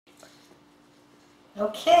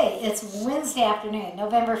Okay, it's Wednesday afternoon,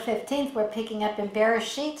 November 15th. We're picking up in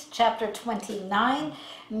Bereshit, chapter 29,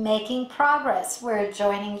 making progress. We're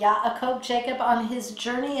joining Jacob on his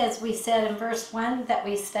journey, as we said in verse 1 that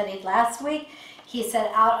we studied last week. He set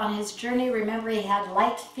out on his journey. Remember, he had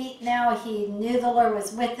light feet now. He knew the Lord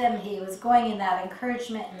was with him. He was going in that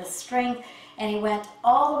encouragement and the strength, and he went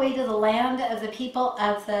all the way to the land of the people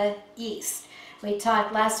of the east. We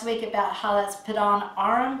talked last week about how that's Padan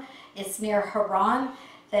Aram. It's near Haran,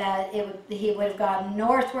 that he would have gone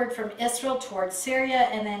northward from Israel towards Syria,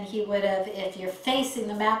 and then he would have, if you're facing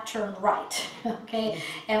the map, turned right, okay,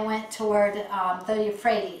 and went toward the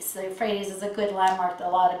Euphrates. The Euphrates is a good landmark that a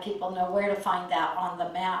lot of people know where to find that on the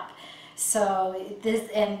map. So this,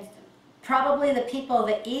 and probably the people of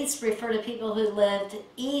the east refer to people who lived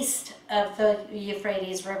east of the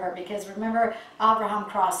Euphrates River, because remember, Abraham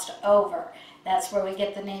crossed over. That's where we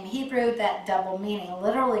get the name Hebrew, that double meaning.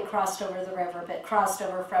 Literally crossed over the river, but crossed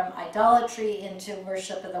over from idolatry into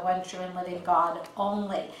worship of the one true and living God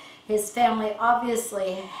only. His family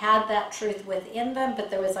obviously had that truth within them,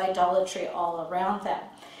 but there was idolatry all around them.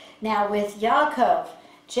 Now with Jacob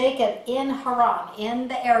in Haran, in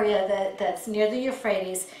the area that's near the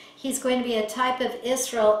Euphrates, he's going to be a type of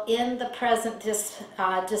Israel in the present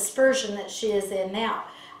dispersion that she is in now.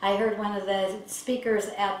 I heard one of the speakers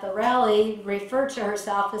at the rally refer to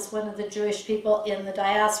herself as one of the Jewish people in the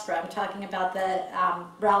diaspora. I'm talking about the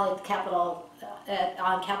rally at the Capitol,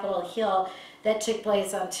 on Capitol Hill that took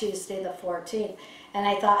place on Tuesday the 14th. And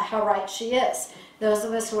I thought how right she is. Those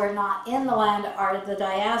of us who are not in the land are the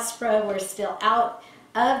diaspora. We're still out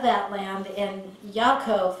of that land, and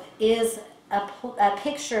Yaakov is a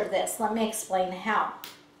picture of this. Let me explain how.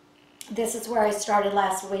 This is where I started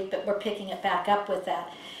last week, but we're picking it back up with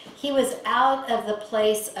that. He was out of the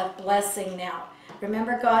place of blessing now.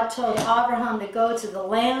 Remember, God told Abraham to go to the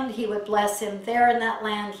land. He would bless him there in that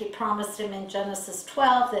land. He promised him in Genesis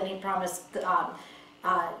 12. Then he promised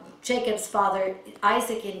Jacob's father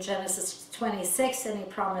Isaac in Genesis 26. And he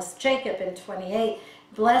promised Jacob in 28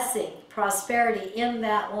 blessing, prosperity in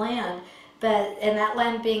that land. But in that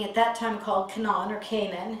land being at that time called Canaan or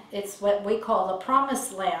Canaan, it's what we call the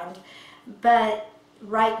promised land. But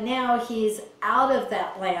right now he's out of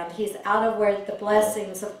that land. He's out of where the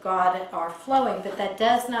blessings of God are flowing. But that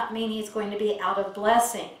does not mean he's going to be out of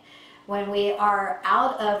blessing. When we are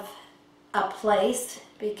out of a place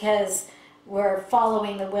because we're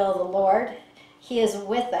following the will of the Lord, he is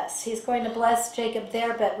with us. He's going to bless Jacob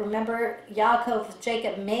there. But remember,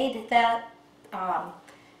 Jacob made that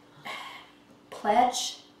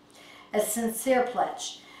pledge, a sincere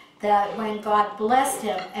pledge, that when God blessed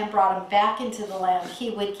him and brought him back into the land, he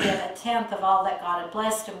would give a tenth of all that God had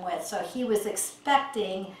blessed him with. So he was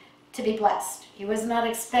expecting to be blessed. He was not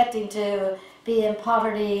expecting to be in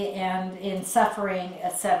poverty and in suffering,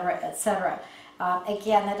 etc., etc.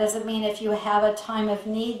 Again, that doesn't mean if you have a time of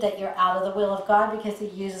need that you're out of the will of God, because he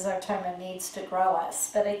uses our time of needs to grow us.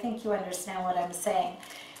 But I think you understand what I'm saying.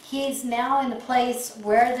 He's now in a place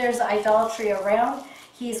where there's idolatry around.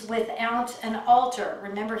 He's without an altar.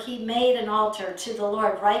 Remember, he made an altar to the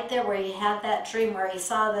Lord right there where he had that dream, where he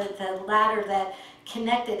saw the ladder that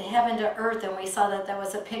connected heaven to earth, and we saw that that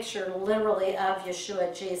was a picture literally of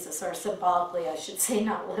Yeshua, Jesus, or symbolically, I should say,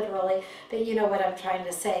 not literally, but you know what I'm trying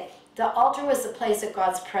to say. The altar was the place of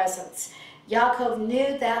God's presence. Yaakov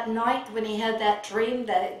knew that night when he had that dream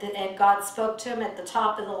and God spoke to him at the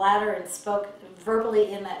top of the ladder and spoke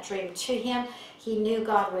verbally in that dream to him. He knew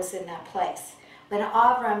God was in that place. When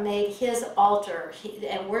Avram made his altar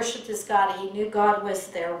and worshipped his God, he knew God was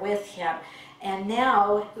there with him. And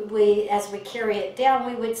now, as we carry it down,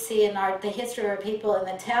 we would see in the history of our people in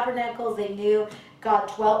the tabernacle, they knew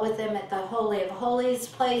God dwelt with them at the Holy of Holies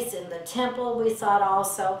place. In the temple, we saw it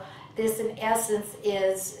also. This, in essence,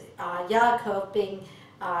 is Yaakov being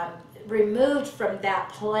removed from that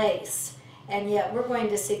place. And yet we're going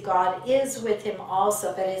to see God is with him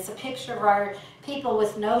also. But it's a picture of our people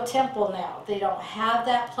with no temple now. They don't have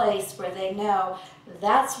that place where they know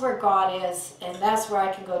that's where God is, and that's where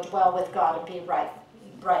I can go dwell with God and be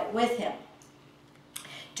right with him.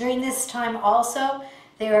 During this time also,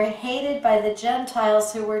 they were hated by the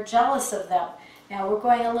Gentiles who were jealous of them. Now we're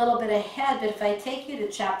going a little bit ahead, but if I take you to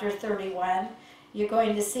chapter 31, you're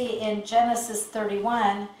going to see in Genesis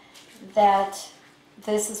 31 that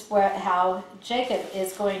this is how Jacob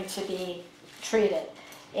is going to be treated.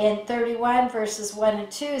 In 31 verses 1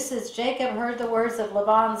 and 2 it says, Jacob heard the words of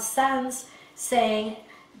Laban's sons, saying,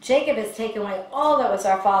 Jacob has taken away all that was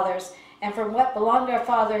our father's, and from what belonged to our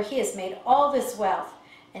father he has made all this wealth.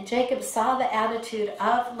 And Jacob saw the attitude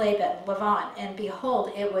of Laban, and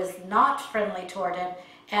behold, it was not friendly toward him,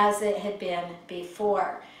 as it had been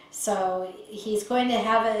before. So he's going to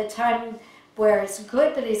have a time where it's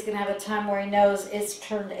good, but he's going to have a time where he knows it's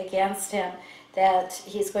turned against him, that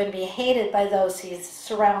he's going to be hated by those he's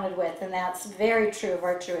surrounded with. And that's very true of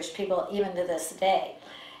our Jewish people even to this day.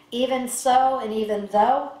 Even so, and even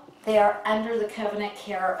though, they are under the covenant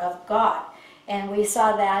care of God. And we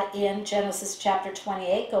saw that in Genesis chapter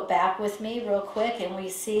 28. Go back with me real quick, and we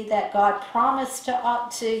see that God promised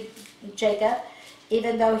to Jacob,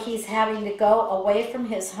 even though he's having to go away from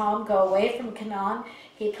his home, go away from Canaan,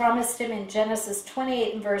 he promised him in Genesis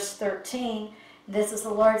 28 and verse 13, this is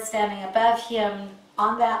the Lord standing above him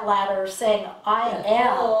on that ladder saying, I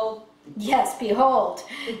am. Yes, behold.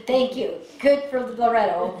 Thank you. Good for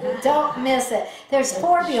Loretto. Don't miss it. There's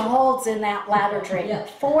 4 beholds in that ladder dream.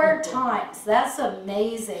 4 times. That's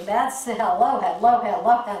amazing. That's hello, hello,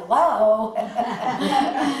 hello, hello.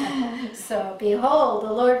 So, behold,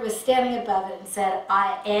 the Lord was standing above it and said,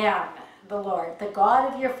 I am the Lord, the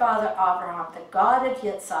God of your father Abraham, the God of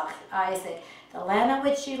Yitzhak, Isaac. The land on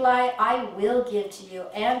which you lie, I will give to you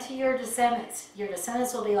and to your descendants. Your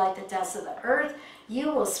descendants will be like the dust of the earth.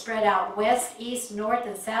 You will spread out west, east, north,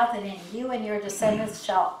 and south, and in you and your descendants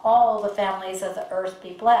shall all the families of the earth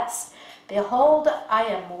be blessed. Behold, I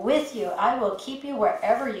am with you. I will keep you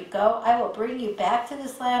wherever you go. I will bring you back to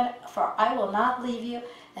this land, for I will not leave you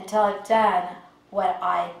until I've done what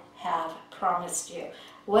I have promised you.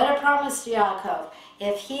 What a promise to Yaakov.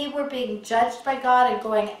 If he were being judged by God and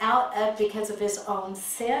going out of because of his own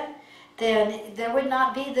sin, then there would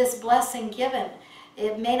not be this blessing given.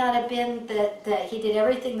 It may not have been that he did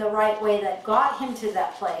everything the right way that got him to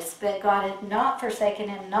that place, but God had not forsaken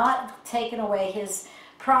him, not taken away his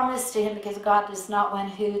promise to him, because God is not one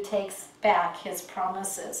who takes back his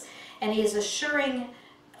promises. And he's assuring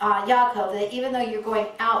Yaakov that even though you're going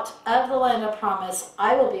out of the land of promise,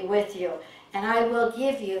 I will be with you, and I will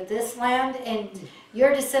give you this land, and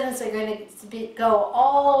your descendants are going to go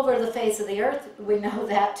all over the face of the earth. We know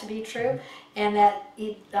that to be true. And that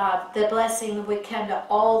the blessing would come to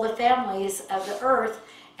all the families of the earth.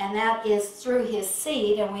 And that is through his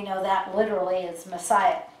seed. And we know that literally is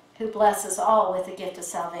Messiah, who blesses all with the gift of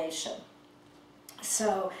salvation.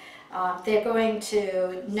 So they're going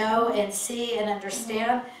to know and see and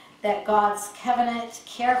understand that God's covenant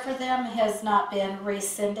care for them has not been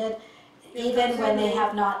rescinded, even when they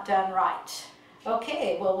have not done right.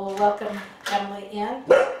 Okay, well, we'll welcome Emily in.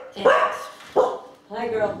 And hi,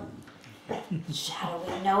 girl. Shadow,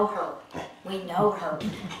 we know her. We know her.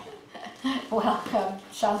 Welcome,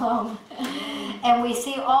 Shalom. And we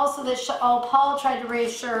see also that Paul tried to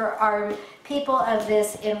reassure our people of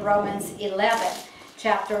this in Romans 11,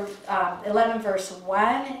 chapter 11, verse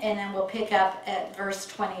 1, and then we'll pick up at verse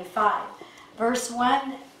 25. Verse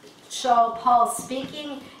 1, Paul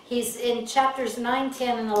speaking. He's in chapters 9,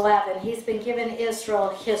 10, and 11. He's been given Israel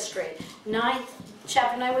history.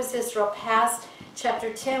 Chapter 9 was Israel past.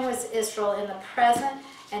 Chapter 10 was Israel in the present.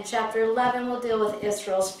 And chapter 11 will deal with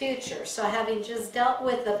Israel's future. So having just dealt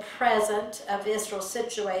with the present of Israel's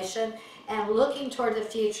situation and looking toward the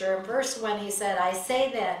future, in verse 1 he said, I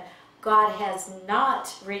say then, God has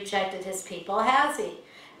not rejected his people, has he?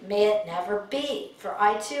 May it never be. For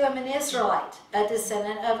I too am an Israelite, a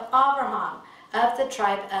descendant of Abraham, of the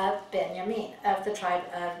tribe of Benjamin, of the tribe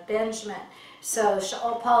of Benjamin. So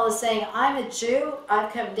Paul is saying, I'm a Jew.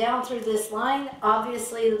 I've come down through this line.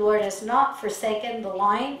 Obviously, the Lord has not forsaken the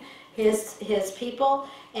line, his people,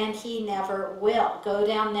 and he never will. Go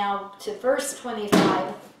down now to verse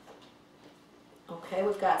 25. Okay,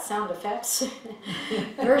 we've got sound effects.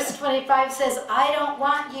 Verse 25 says, I don't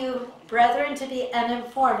want you, brethren, to be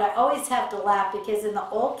uninformed. I always have to laugh because in the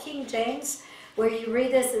Old King James, where you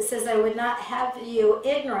read this, it says, I would not have you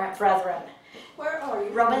ignorant, brethren. Where are you?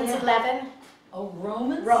 Romans 11. Oh,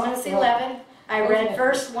 Romans? Romans 11. I read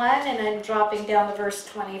verse 1 and I'm dropping down to verse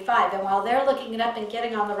 25. And while they're looking it up and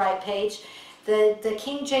getting on the right page, the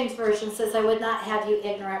King James Version says, I would not have you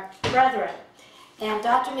ignorant, brethren. And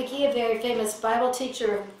Dr. McGee, a very famous Bible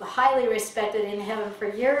teacher, highly respected in heaven for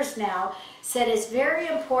years now, said it's very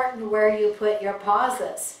important where you put your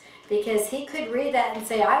pauses. Because he could read that and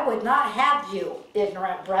say, I would not have you,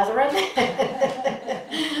 ignorant brethren. Or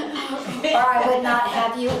I would not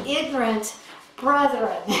have you, ignorant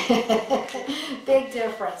brethren. Big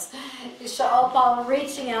difference. Paul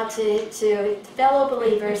reaching out to fellow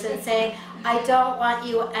believers and saying, I don't want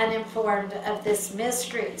you uninformed of this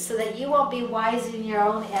mystery, so that you won't be wise in your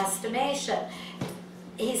own estimation.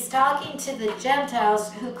 He's talking to the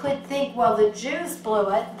Gentiles who could think, well, the Jews blew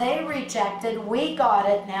it, they rejected, we got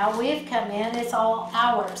it now, we've come in, it's all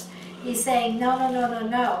ours. He's saying, no, no, no, no,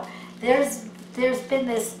 no. There's there's been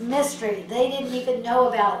this mystery. They didn't even know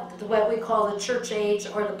about what we call the church age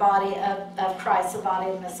or the body of Christ, the body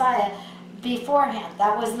of Messiah, beforehand.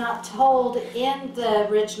 That was not told in the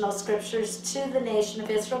original scriptures to the nation of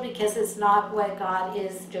Israel because it's not what God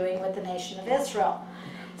is doing with the nation of Israel.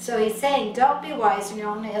 So he's saying, don't be wise in your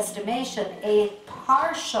own estimation. A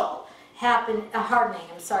partial hardening,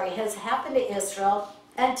 has happened to Israel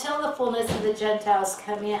until the fullness of the Gentiles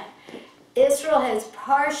come in. Israel has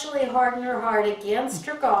partially hardened her heart against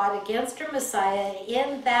her God, against her Messiah.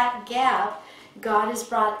 In that gap, God has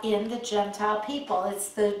brought in the Gentile people. It's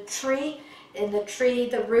the tree. In the tree,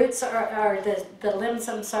 the roots the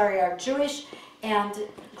limbs, are Jewish, and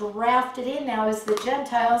grafted in now is the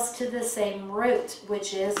Gentiles to the same root,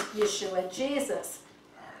 which is Yeshua, Jesus.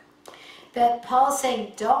 But Paul's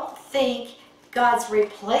saying, don't think God's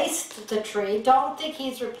replaced the tree. Don't think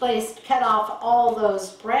he's cut off all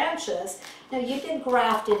those branches. No, you've been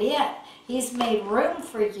grafted in. He's made room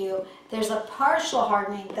for you. There's a partial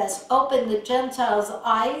hardening that's opened the Gentiles'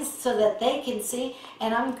 eyes so that they can see.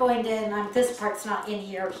 And I'm going to, this part's not in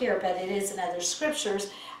here, but it is in other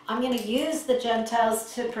scriptures. I'm going to use the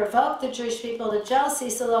Gentiles to provoke the Jewish people to jealousy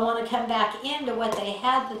so they'll want to come back into what they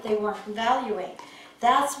had that they weren't valuing.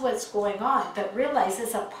 That's what's going on. But realize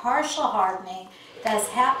it's a partial hardening that's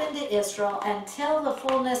happened to Israel until the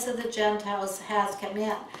fullness of the Gentiles has come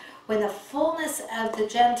in. When the fullness of the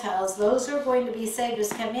Gentiles, those who are going to be saved,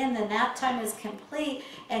 has come in, then that time is complete,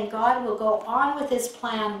 and God will go on with his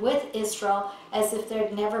plan with Israel as if there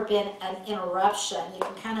had never been an interruption. You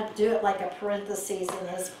can kind of do it like a parenthesis in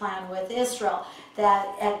his plan with Israel.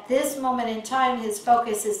 That at this moment in time, his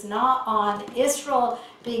focus is not on Israel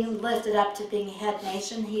being lifted up to being head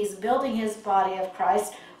nation. He's building his body of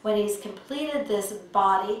Christ. When he's completed this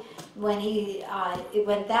body, when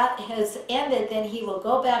that has ended, then he will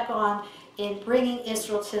go back on in bringing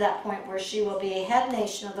Israel to that point where she will be a head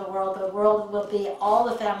nation of the world. The world will be all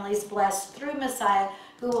the families blessed through Messiah,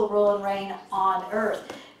 who will rule and reign on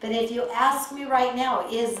earth. But if you ask me right now,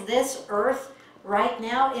 is this earth right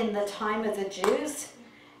now in the time of the Jews?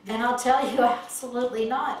 And I'll tell you, absolutely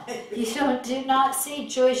not. You do not see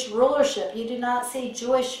Jewish rulership. You do not see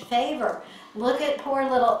Jewish favor. Look at poor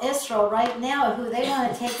little Israel right now, who they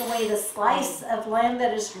want to take away the slice of land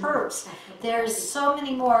that is hers. There's so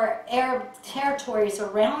many more Arab territories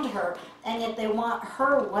around her, and yet they want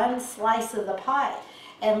her one slice of the pie.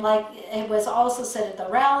 And like it was also said at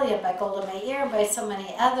the rally, and by Golda Meir, and by so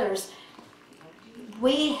many others,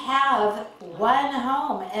 we have one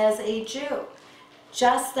home as a Jew.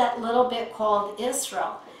 Just that little bit called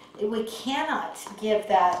Israel. We cannot give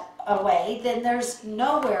that away. Then there's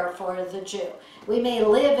nowhere for the Jew. We may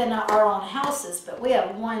live in our own houses, but we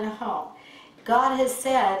have one home. God has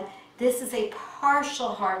said this is a partial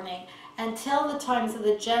hardening until the times of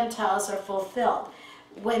the Gentiles are fulfilled.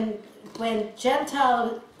 When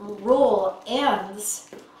Gentile rule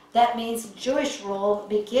ends, that means Jewish rule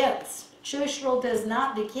begins. Jewish rule does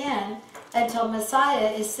not begin until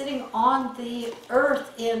Messiah is sitting on the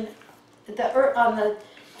earth on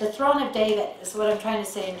the throne of David, is what I'm trying to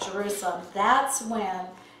say, in Jerusalem. That's when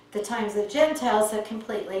the times of Gentiles have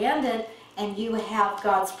completely ended, and you have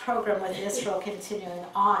God's program with Israel continuing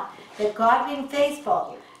on. But God being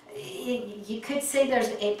faithful, you could say there's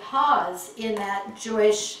a pause in that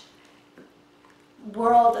Jewish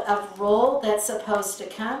world of rule that's supposed to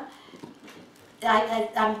come.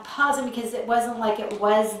 I'm pausing because it wasn't like it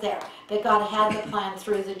was there, but God had the plan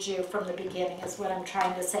through the Jew from the beginning, is what I'm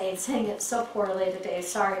trying to say. I'm saying it so poorly today.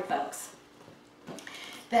 Sorry, folks.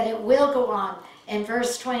 But it will go on. And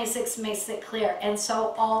verse 26 makes it clear. And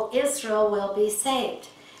so all Israel will be saved.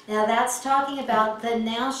 Now that's talking about the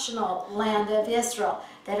national land of Israel.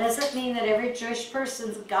 That doesn't mean that every Jewish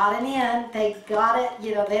person's gotten in. They got it.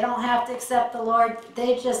 They don't have to accept the Lord.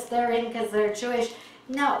 They're in because they're Jewish.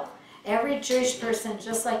 No. Every Jewish person,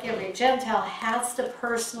 just like every Gentile, has to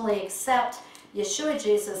personally accept Yeshua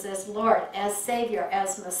Jesus as Lord, as Savior,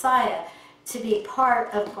 as Messiah, to be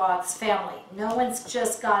part of God's family. No one's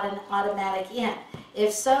just got an automatic in.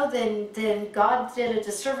 If so, then God did a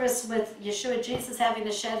disservice with Yeshua Jesus having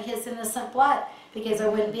to shed his innocent blood, because there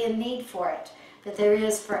wouldn't be a need for it. But there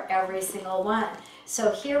is for every single one. So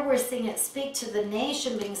here we're seeing it speak to the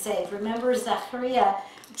nation being saved. Remember Zechariah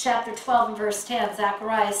chapter 12 and verse 10,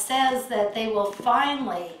 Zechariah says that they will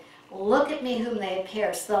finally look at me whom they have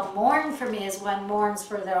pierced. They'll mourn for me as one mourns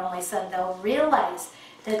for their only son. They'll realize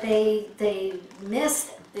that they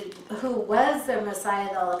missed who was their Messiah.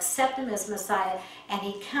 They'll accept him as Messiah, and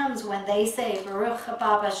he comes when they say, Baruch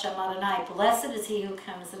haba b'shem Adonai, blessed is he who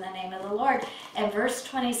comes in the name of the Lord. And verse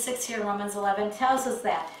 26 here in Romans 11 tells us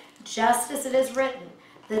that, just as it is written,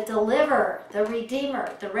 The deliverer, the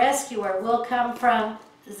redeemer, the rescuer will come from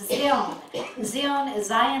Zion.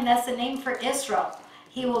 Zion, that's the name for Israel.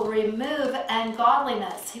 He will remove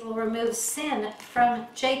ungodliness. He will remove sin from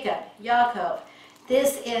Jacob, Yaakov.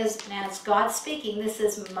 This is, now it's God speaking, this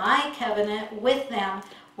is my covenant with them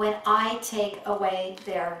when I take away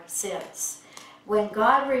their sins. When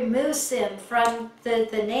God removes sin from the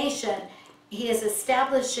nation, he is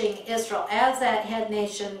establishing Israel as that head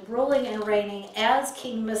nation, ruling and reigning as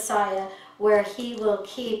King Messiah, where he will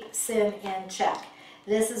keep sin in check.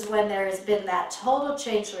 This is when there has been that total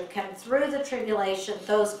change. We've come through the tribulation.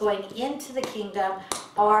 Those going into the kingdom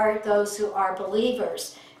are those who are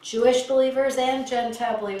believers. Jewish believers and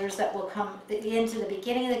Gentile believers that will come into the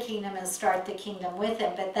beginning of the kingdom and start the kingdom with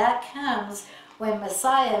him. But that comes when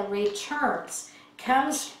Messiah returns,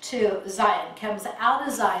 comes to Zion, comes out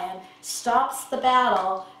of Zion, stops the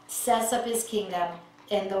battle, sets up his kingdom,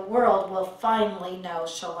 and the world will finally know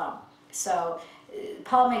Shalom. So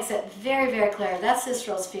Paul makes it very, very clear. That's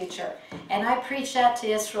Israel's future. And I preach that to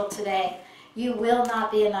Israel today. You will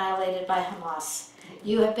not be annihilated by Hamas.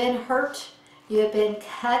 You have been hurt. You have been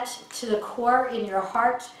cut to the core in your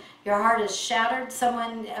heart. Your heart is shattered.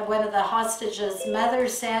 One of the hostages'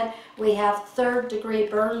 mothers said, we have third-degree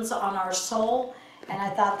burns on our soul. And I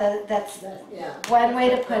thought that's one way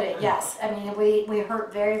to put it, yes. I mean, we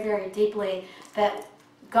hurt very, very deeply. But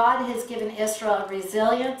God has given Israel a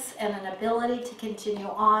resilience and an ability to continue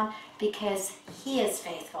on because he is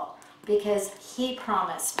faithful, because he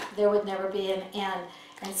promised there would never be an end.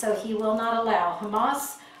 And so he will not allow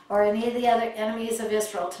Hamas or any of the other enemies of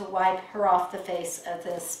Israel to wipe her off the face of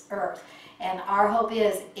this earth. And our hope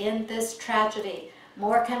is, in this tragedy,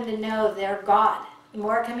 more come to know their God,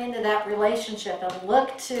 more come into that relationship and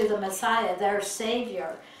look to the Messiah, their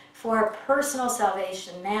Savior, for personal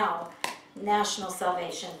salvation now, national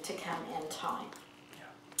salvation to come in time.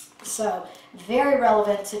 So, very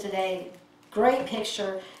relevant to today. Great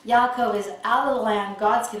picture. Yaakov is out of the land.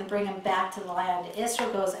 God's going to bring him back to the land.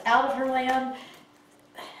 Israel goes out of her land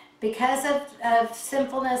because of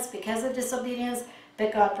sinfulness, because of disobedience,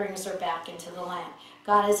 but God brings her back into the land.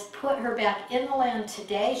 God has put her back in the land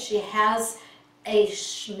today. She has a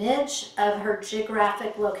smidge of her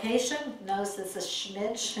geographic location. Notice it's a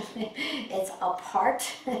smidge. It's a part.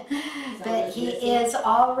 But he is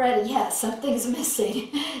already, yes, something's missing.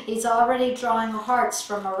 He's already drawing hearts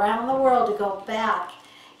from around the world to go back.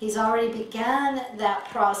 He's already begun that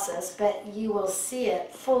process, but you will see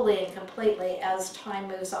it fully and completely as time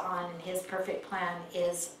moves on and his perfect plan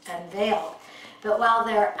is unveiled. But while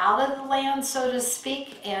they're out of the land, so to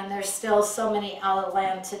speak, and there's still so many out of the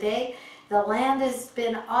land today, the land has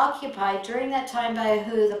been occupied during that time by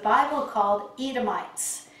who the Bible called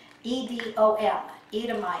Edomites. E-D-O-M,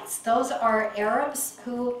 Edomites. Those are Arabs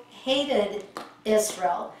who hated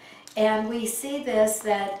Israel. And we see this,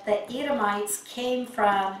 that the Edomites came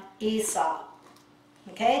from Esau.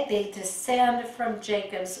 Okay, they descend from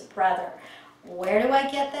Jacob's brother. Where do I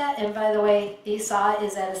get that? And by the way, Esau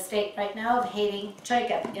is at a state right now of hating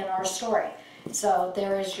Jacob in our story. So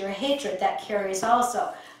there is your hatred that carries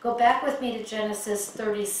also. Go back with me to Genesis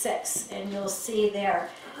 36 and you'll see there.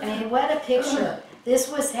 I mean, what a picture. This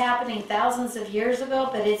was happening thousands of years ago,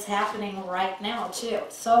 but it's happening right now too.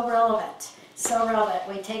 So relevant. So relevant.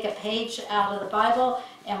 We take a page out of the Bible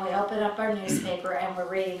and we open up our newspaper and we're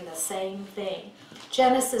reading the same thing.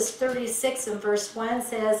 Genesis 36 and verse 1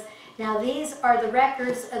 says, now these are the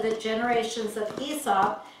records of the generations of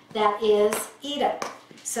Esau, that is Edom.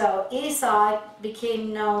 So Esau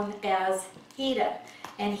became known as Edom.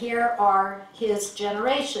 And here are his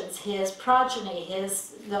generations, his progeny,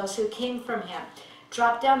 those who came from him.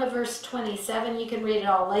 Drop down to verse 27. You can read it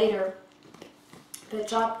all later. But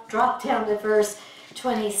drop down to verse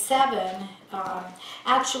 27.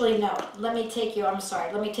 Actually, no. Let me take you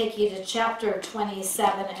to chapter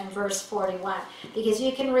 27 and verse 41. Because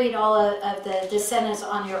you can read all of the descendants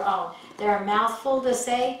on your own. They're a mouthful to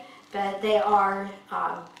say, but they are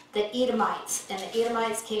the Edomites. And the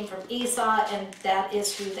Edomites came from Esau, and that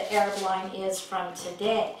is who the Arab line is from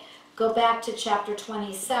today. Go back to chapter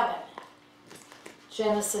 27.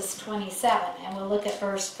 Genesis 27, and we'll look at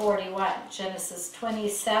verse 41. Genesis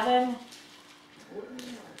 27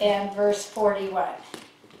 and verse 41.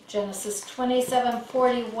 Genesis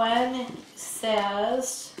 27:41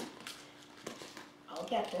 says, I'll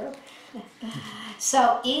get there.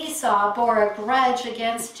 So Esau bore a grudge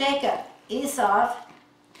against Jacob. Esau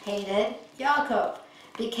hated Yaakov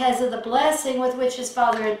because of the blessing with which his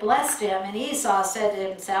father had blessed him. And Esau said to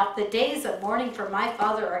himself, the days of mourning for my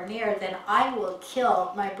father are near, then I will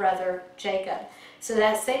kill my brother Jacob. So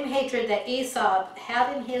that same hatred that Esau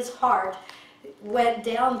had in his heart went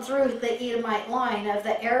down through the Edomite line of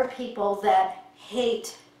the Arab people that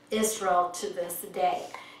hate Israel to this day.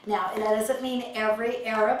 Now, that doesn't mean every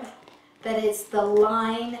Arab, but it's the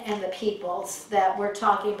line and the peoples that we're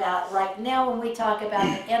talking about right now. When we talk about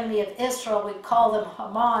the enemy of Israel, we call them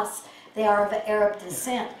Hamas. They are of Arab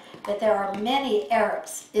descent. But there are many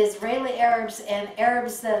Arabs, Israeli Arabs and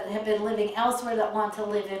Arabs that have been living elsewhere that want to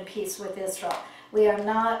live in peace with Israel. We are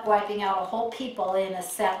not wiping out a whole people in a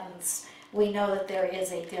sentence. We know that there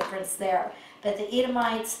is a difference there. But the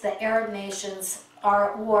Edomites, the Arab nations,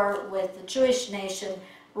 are at war with the Jewish nation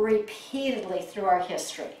repeatedly through our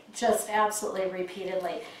history. Just absolutely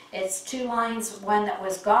repeatedly. It's two lines, one that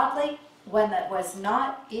was godly, one that was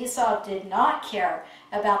not. Esau did not care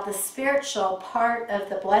about the spiritual part of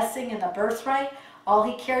the blessing and the birthright. All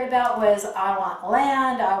he cared about was, I want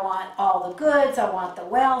land, I want all the goods, I want the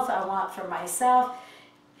wealth, I want for myself.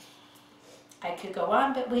 I could go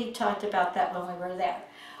on, but we talked about that when we were there.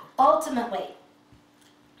 Ultimately,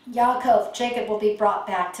 Jacob will be brought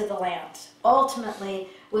back to the land. Ultimately,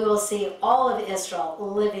 we will see all of Israel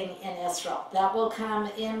living in Israel. That will come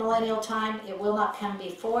in millennial time. It will not come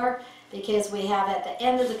before, because we have at the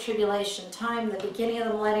end of the tribulation time, the beginning of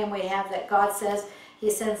the millennium, we have that God says he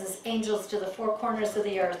sends his angels to the four corners of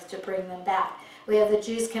the earth to bring them back. We have the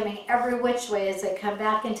Jews coming every which way as they come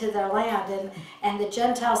back into their land, and the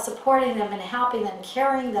Gentiles supporting them and helping them,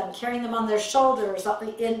 carrying them on their shoulders,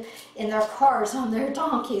 in their cars, on their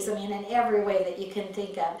donkeys, I mean, in every way that you can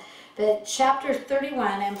think of. But chapter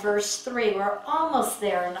 31 and verse 3, we're almost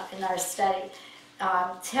there in our study,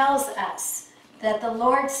 tells us that the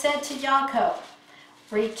Lord said to Jacob,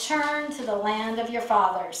 return to the land of your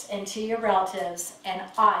fathers and to your relatives, and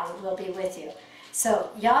I will be with you. So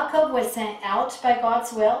Jacob was sent out by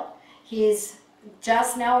God's will. He's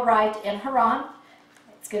just now arrived in Haran.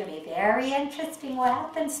 It's going to be very interesting what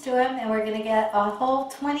happens to him, and we're going to get a whole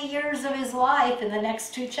 20 years of his life in the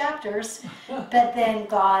next 2 chapters. But then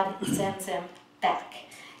God sends him back.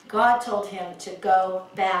 God told him to go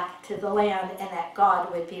back to the land and that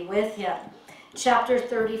God would be with him. Chapter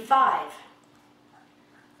 35.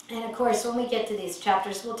 And of course, when we get to these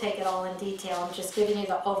chapters, we'll take it all in detail. I'm just giving you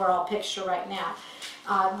the overall picture right now.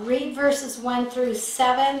 Read verses 1 through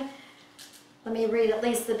 7. Let me read at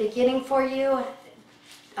least the beginning for you.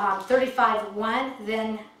 35:1.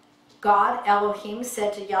 Then God, Elohim,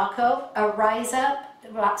 said to Jacob, arise,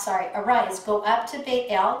 go up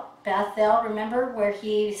to Bethel, remember where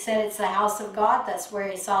he said it's the house of God? That's where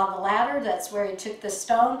he saw the ladder. That's where he took the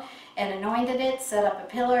stone and anointed it, set up a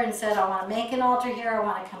pillar, and said, I want to make an altar here. I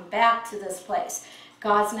want to come back to this place.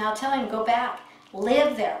 God's now telling him, go back,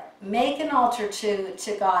 live there, make an altar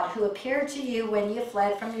to God who appeared to you when you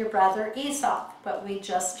fled from your brother Esau, what we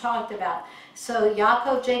just talked about. So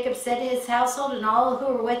Jacob said to his household and all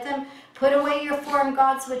who were with him, put away your foreign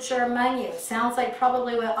gods which are among you. Sounds like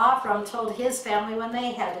probably what Ephraim told his family when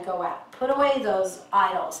they had to go out. Put away those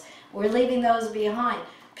idols. We're leaving those behind.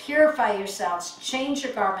 Purify yourselves, change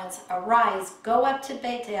your garments, arise, go up to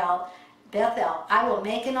Bethel. I will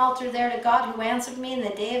make an altar there to God who answered me in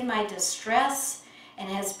the day of my distress and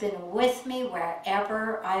has been with me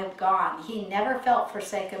wherever I have gone. He never felt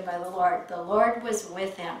forsaken by the Lord. The Lord was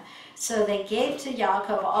with him. So they gave to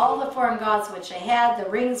Jacob all the foreign gods which they had, the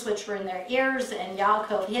rings which were in their ears, and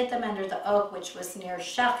Jacob hid them under the oak which was near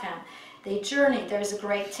Shechem. They journeyed. There's a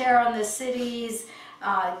great terror on the cities.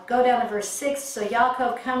 Go down to verse 6. So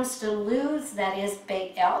Jacob comes to Luz, that is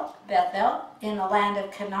Bethel, in the land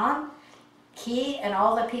of Canaan. He and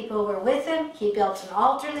all the people who were with him, he built an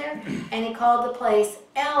altar there, and he called the place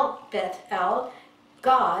El Bethel,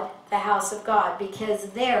 God, the house of God, because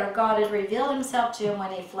there God had revealed himself to him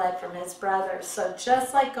when he fled from his brothers. So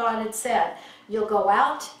just like God had said, you'll go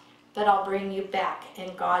out, but I'll bring you back,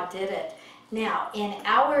 and God did it. Now, in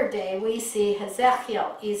our day, we see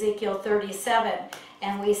Ezekiel 37,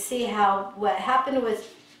 and we see how what happened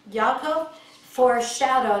with Jacob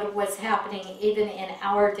foreshadowed what's happening even in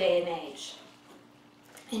our day and age.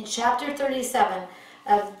 In chapter 37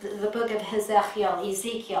 of the book of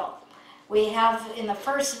Ezekiel, we have in the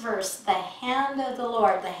first verse, the hand of the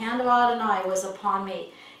Lord, the hand of Adonai was upon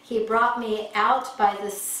me. He brought me out by the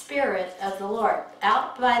Spirit of the Lord,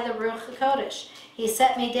 out by the Ruach HaKodesh. He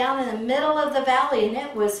set me down in the middle of the valley, and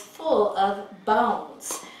it was full of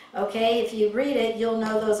bones. Okay, if you read it, you'll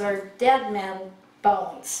know those are dead men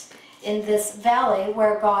bones in this valley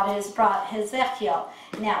where God has brought Ezekiel.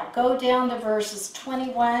 Now, go down to verses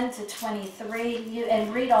 21 to 23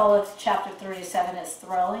 and read all of chapter 37. It's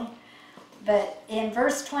thrilling. But in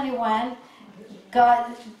verse 21,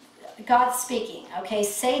 God's speaking. Okay,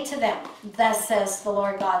 say to them, thus says the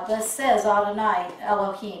Lord God, thus says Adonai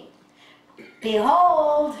Elohim,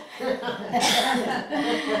 Behold,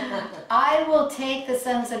 I will take the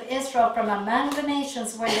sons of Israel from among the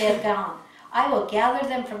nations where they have gone. I will gather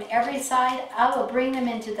them from every side. I will bring them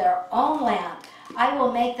into their own land. I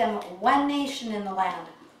will make them one nation in the land,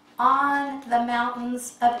 on the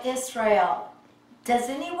mountains of Israel. Does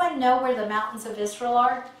anyone know where the mountains of Israel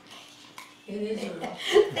are? In Israel.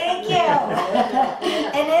 Thank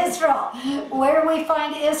you. In Israel. Where do we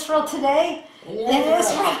find Israel today? In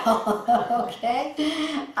Israel. Okay.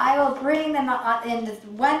 I will bring them into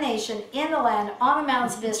one nation in the land on the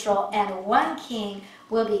mountains of Israel, and one king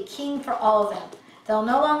will be king for all of them. There'll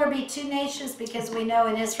no longer be two nations, because we know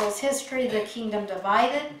in Israel's history the kingdom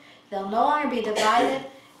divided. They'll no longer be divided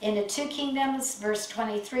into two kingdoms. Verse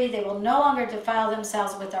 23, they will no longer defile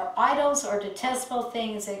themselves with their idols or detestable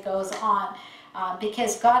things. It goes on.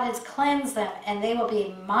 Because God has cleansed them, and they will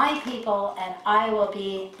be my people, and I will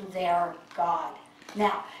be their God.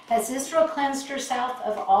 Now, has Israel cleansed herself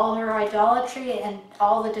of all her idolatry and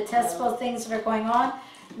all the detestable things that are going on?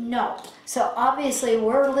 No. So obviously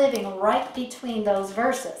we're living right between those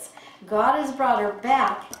verses. God has brought her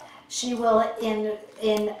back. She will, in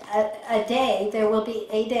a day, there will be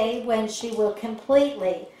a day when she will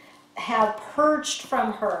completely have purged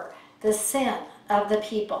from her the sin of the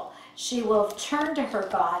people. She will turn to her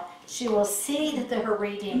God. She will see her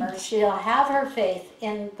Redeemer. She'll have her faith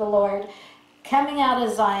in the Lord, coming out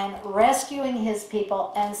of Zion, rescuing his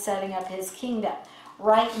people, and setting up his kingdom.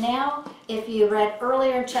 Right now, if you read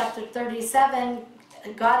earlier, chapter 37,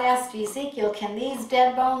 God asked Ezekiel, can these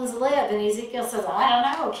dead bones live? And Ezekiel says, I don't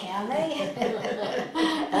know, can they?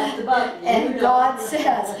 And God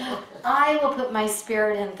says, I will put my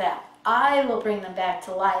spirit in them. I will bring them back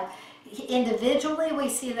to life. Individually, we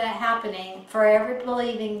see that happening for every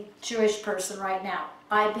believing Jewish person right now.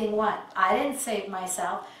 I being one. I didn't save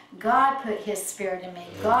myself. God put his spirit in me.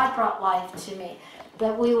 God brought life to me.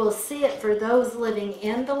 But we will see it for those living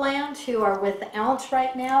in the land who are without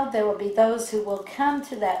right now. There will be those who will come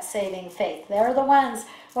to that saving faith. They're the ones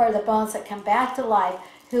who are the bones that come back to life,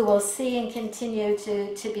 who will see and continue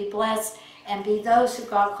to be blessed and be those who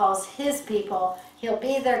God calls his people. He'll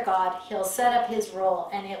be their God. He'll set up his rule,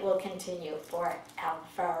 and it will continue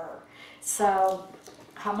forever. So,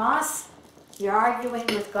 Hamas, you're arguing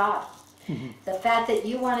with God. The fact that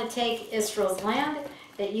you want to take Israel's land,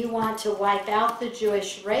 that you want to wipe out the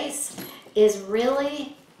Jewish race, is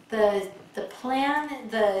really the plan,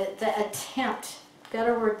 the attempt,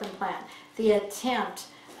 better word than plan, the attempt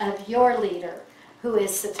of your leader, who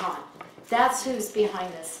is Satan. That's who's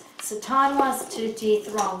behind this. Satan wants to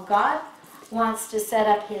dethrone God, wants to set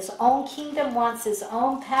up his own kingdom, wants his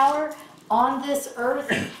own power on this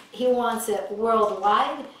earth. He wants it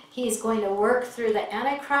worldwide. He's going to work through the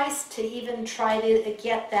Antichrist to even try to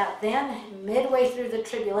get that then, midway through the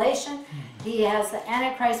tribulation. He has the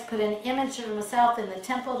Antichrist put an image of himself in the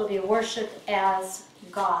temple to be worshipped as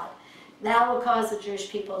God. That will cause the Jewish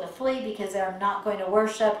people to flee, because they're not going to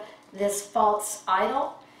worship this false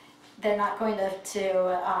idol. They're not going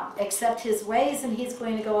to accept his ways, and he's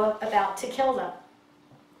going to go about to kill them.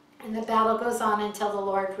 And the battle goes on until the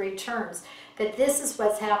Lord returns. But this is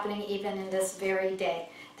what's happening even in this very day.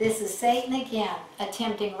 This is Satan again,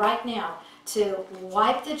 attempting right now to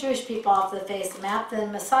wipe the Jewish people off the face of the map. The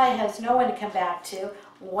Messiah has no one to come back to.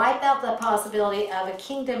 Wipe out the possibility of a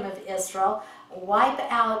kingdom of Israel. Wipe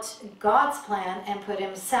out God's plan and put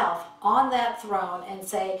himself on that throne and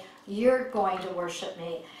say, you're going to worship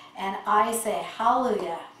me. And I say,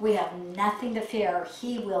 hallelujah, we have nothing to fear.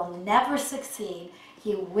 He will never succeed.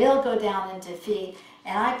 He will go down in defeat.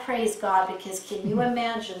 And I praise God, because can you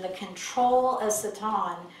imagine the control of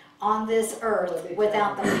Satan on this earth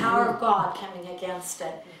without the power of God coming against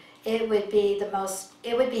it? It would be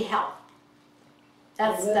it would be hell.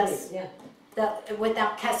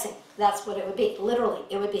 Without cussing, that's what it would be. Literally,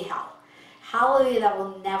 it would be hell. Hallelujah, that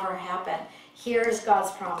will never happen. Here's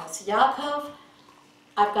God's promise. Yaakov,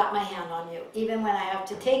 I've got my hand on you. Even when I have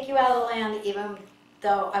to take you out of the land, even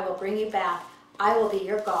though I will bring you back, I will be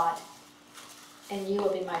your God, and you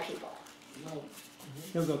will be my people.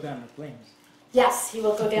 He'll go down in flames. Yes, he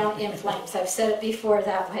will go down in flames. I've said it before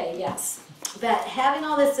that way, yes. But having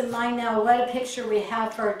all this in mind now, what a picture we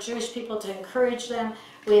have for our Jewish people to encourage them.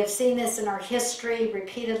 We have seen this in our history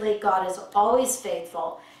repeatedly. God is always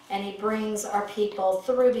faithful, and he brings our people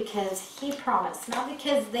through because he promised. Not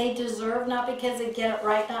because they deserve, not because they get it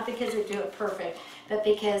right, not because they do it perfect, but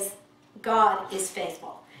because God is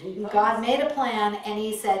faithful. God made a plan, and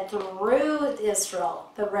he said through Israel,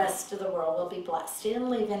 the rest of the world will be blessed. He didn't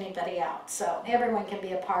leave anybody out. So everyone can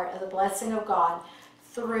be a part of the blessing of God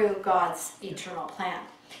through God's eternal plan.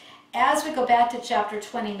 As we go back to chapter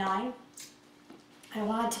 29, I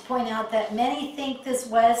wanted to point out that many think this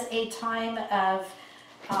was a time of,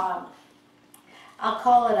 I'll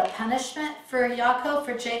call it a punishment for Yaakov,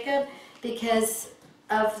 for Jacob, because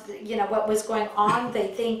of, you know, what was going on. They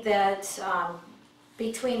think that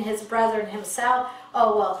between his brother and himself,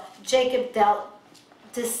 oh, well, Jacob dealt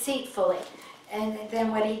deceitfully. And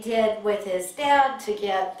then what he did with his dad to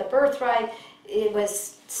get the birthright, it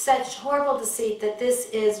was such horrible deceit that this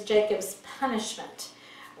is Jacob's punishment.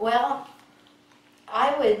 Well,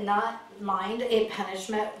 I would not mind a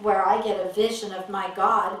punishment where I get a vision of my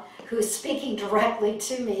God who's speaking directly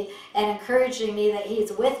to me and encouraging me that he's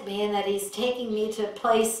with me and that he's taking me to a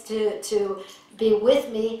place to be with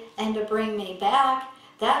me and to bring me back.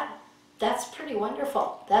 That's pretty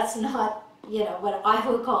wonderful. That's not, you know, what I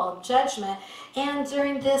would call judgment. And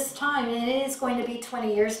during this time, and it is going to be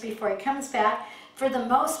 20 years before he comes back, for the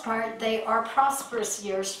most part, they are prosperous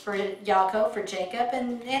years for Yaakov, for Jacob,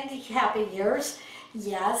 and happy years.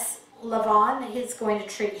 Yes, Lavan is going to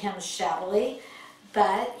treat him shabbily,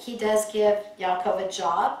 but he does give Yaakov a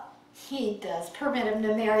job. He does permit him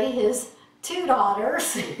to marry his 2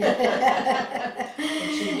 daughters. She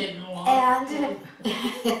didn't want. And,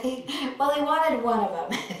 well, he wanted one of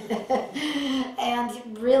them.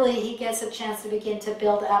 And really, he gets a chance to begin to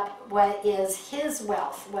build up what is his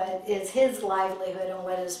wealth, what is his livelihood, and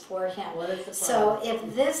what is for him. So if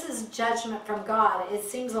this is judgment from God, it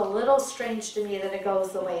seems a little strange to me that it goes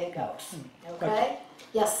the way it goes. Okay?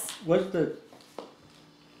 Yes? Was the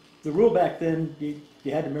rule back then, you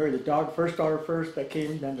had to marry the first daughter first, that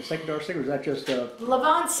came, then the second daughter second, or was that just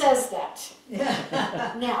Lavan says that.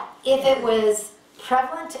 Now, if it was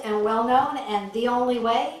prevalent and well-known and the only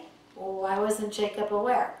way, why wasn't Jacob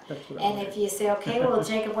aware? And if you say, okay, well,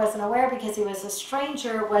 Jacob wasn't aware because he was a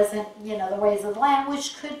stranger, wasn't, you know, the ways of the land,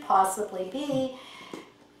 which could possibly be,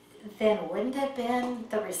 then wouldn't it have been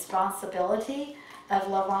the responsibility of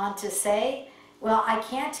Lavan to say, well, I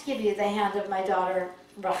can't give you the hand of my daughter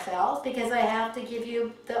Rachél because I have to give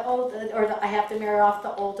you the old, I have to marry off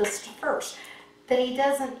the oldest first. But he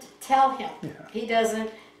doesn't tell him. Yeah. He doesn't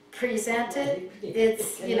present it.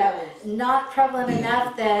 It's, you know, not prevalent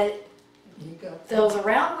enough that those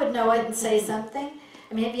around would know it and say something.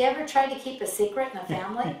 I mean, have you ever tried to keep a secret in a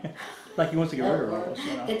family? like he wants to get rid of her almost,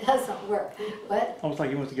 you know? It doesn't work. What? Almost like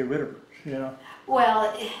he wants to get rid of her, you know?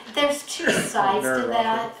 Well, there's 2 sides Very to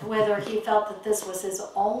that, whether he felt that this was his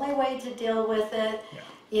only way to deal with it,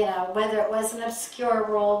 you know, whether it was an obscure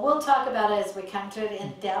rule. We'll talk about it as we come to it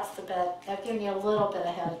in depth, but I've given you a little bit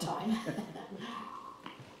ahead of time.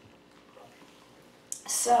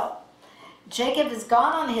 So, Jacob has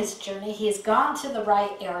gone on his journey. He's gone to the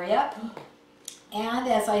right area. And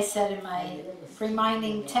as I said in my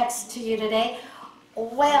reminding text to you today,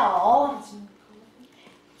 well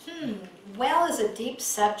is a deep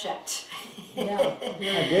subject. Yeah. I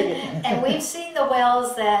dig it. And we've seen the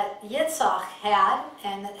wells that Yitzhak had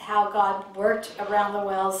and how God worked around the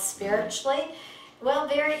wells spiritually. Well,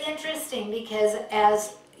 very interesting, because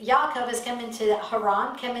as Yaakov has come into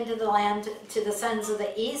Haran, come into the land to the sons of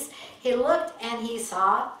the east, he looked and he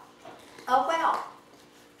saw a well.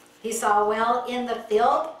 He saw a well in the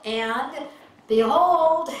field, and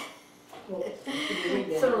behold,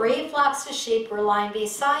 3 flocks of sheep were lying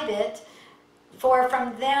beside it. For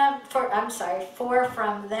from that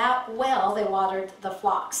well they watered the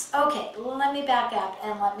flocks. Okay, let me back up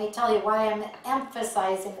and let me tell you why I'm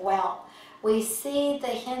emphasizing well. We see the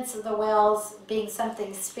hints of the wells being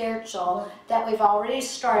something spiritual that we've already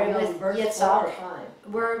started with Yitzhak.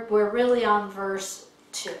 We're really on verse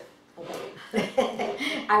 2.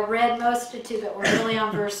 I read most of 2, but we're really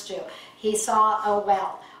on verse 2. He saw a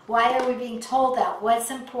well. Why are we being told that? What's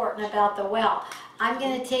important about the well? I'm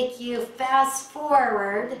going to take you fast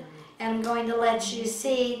forward, and I'm going to let you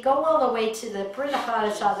see, go all the way to the Brit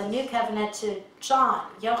Hadashah, the New Covenant, to John,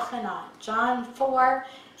 Yochanan, John 4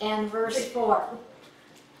 and verse 4.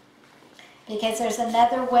 Because there's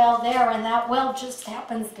another well there, and that well just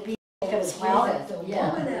happens to be Jacob's well.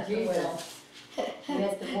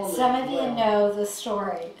 Some of you know the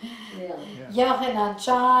story. Yochanan,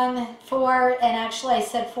 John 4, and actually I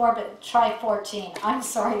said 4, but try 14. I'm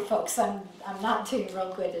sorry, folks, I'm not doing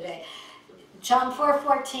real good today. John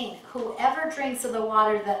 4:14, whoever drinks of the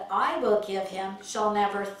water that I will give him shall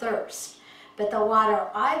never thirst, but the water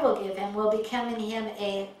I will give him will become in him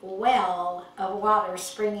a well of water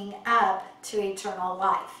springing up to eternal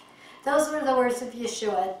life. Those were the words of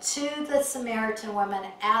Yeshua to the Samaritan woman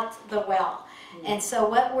at the well. And so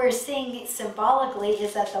what we're seeing symbolically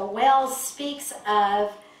is that the well speaks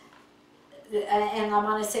of, and I'm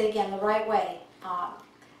going to say it again the right way,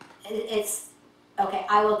 it's, okay,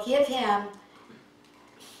 I will give him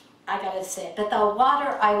I gotta say it, but the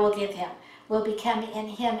water I will give him will become in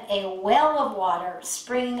him a well of water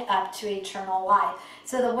springing up to eternal life.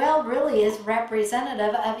 So the well really is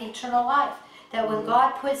representative of eternal life. That when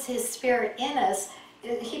God puts his Spirit in us,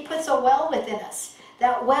 he puts a well within us.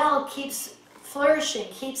 That well keeps flourishing,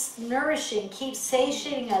 keeps nourishing, keeps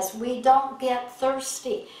satiating us. We don't get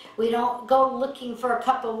thirsty. We don't go looking for a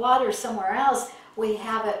cup of water somewhere else. We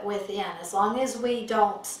have it within. As long as we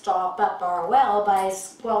don't stop up our well by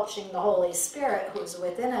squelching the Holy Spirit who's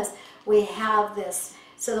within us, we have this.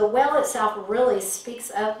 So the well itself really speaks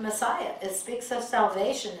of Messiah. It speaks of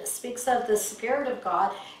salvation. It speaks of the Spirit of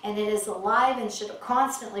God, and it is alive and should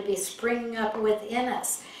constantly be springing up within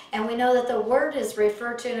us. And we know that the Word is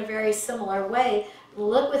referred to in a very similar way.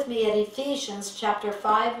 Look with me at Ephesians chapter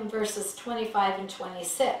 5 and verses 25 and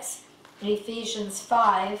 26. Ephesians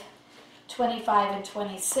 5, 25 and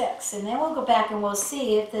 26. And then we'll go back and we'll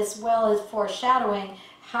see if this well is foreshadowing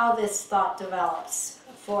how this thought develops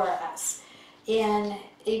for us. In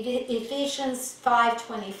Ephesians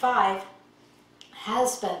 5:25,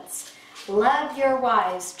 husbands, love your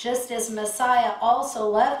wives just as Messiah also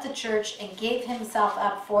loved the church and gave himself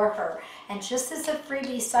up for her. And just as a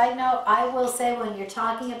freebie side note, I will say when you're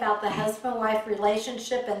talking about the husband-wife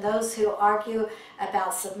relationship and those who argue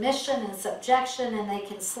about submission and subjection, and they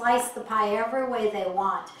can slice the pie every way they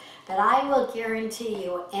want, but I will guarantee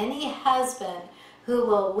you any husband who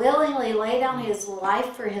will willingly lay down his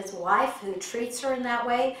life for his wife, who treats her in that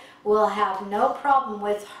way, will have no problem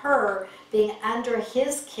with her being under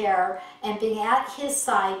his care and being at his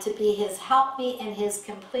side to be his helpmeet and his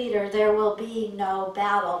completer. There will be no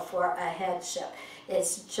battle for a headship.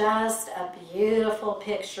 It's just a beautiful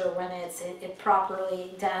picture when it's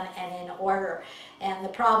properly done and in order. And the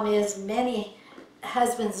problem is many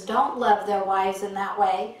husbands don't love their wives in that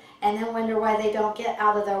way, and then wonder why they don't get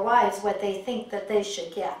out of their wives what they think that they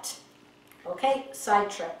should get. Okay,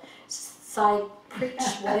 side trip, side preach,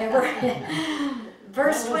 whatever.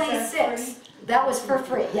 Verse 26. That was for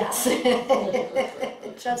free, yes.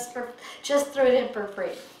 just threw it in for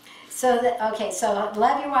free. So that, okay, so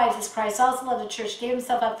love your wives as Christ also loved the church, gave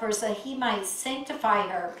himself up for her so that he might sanctify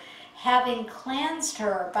her, having cleansed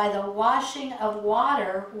her by the washing of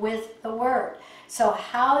water with the word. So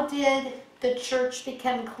how did the church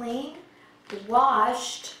become clean?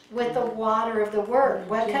 Washed with the water of the word.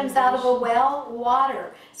 What comes out of a well?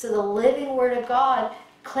 Water. So the living word of God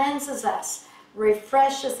cleanses us,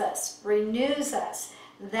 refreshes us, renews us.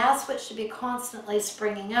 That's what should be constantly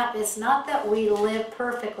springing up. It's not that we live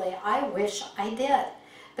perfectly. I wish I did,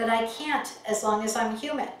 but I can't as long as I'm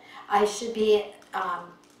human. I should be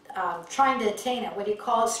trying to attain it. What do you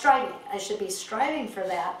call it? Striving. I should be striving for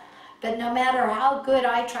that. But no matter how good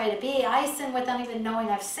I try to be, I sin without even knowing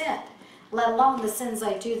I've sinned, let alone the sins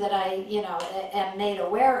I do that I, am made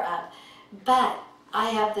aware of. But I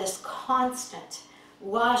have this constant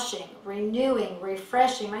washing, renewing,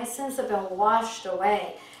 refreshing. My sins have been washed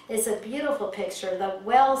away. It's a beautiful picture. The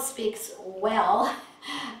well speaks well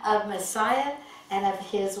of Messiah and of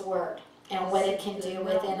his word and what it can do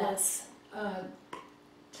within us.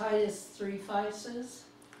 Titus 3:5 says,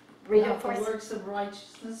 Read not it for the us. works of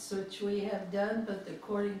righteousness which we have done, but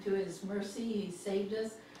according to his mercy he saved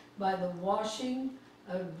us by the washing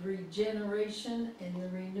of regeneration and the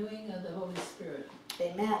renewing of the Holy Spirit.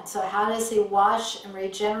 Amen. So how does he wash and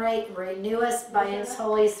regenerate and renew us by his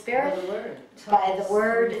Holy Spirit? By the word. By the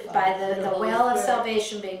word, by the Holy well of Spirit.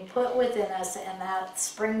 salvation being put within us, and that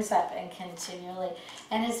springs up and continually.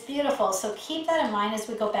 And it's beautiful. So keep that in mind as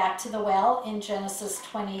we go back to the well in Genesis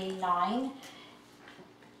 29.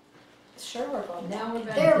 Sure, we're going Now we're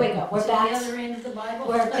back There to, we go. We're to back. the other end of the Bible.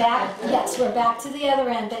 We're back, yes, we're back to the other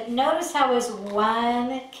end, but notice how it's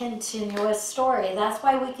one continuous story. That's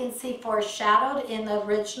why we can see foreshadowed in the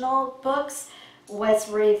original books what's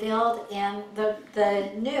revealed in the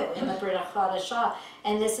new, in the Brit Hadashah.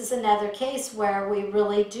 And this is another case where we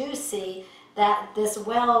really do see that this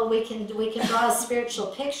well, we can draw a spiritual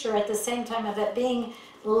picture at the same time of it being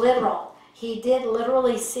literal. He did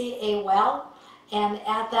literally see a well, and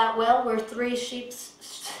at that well were three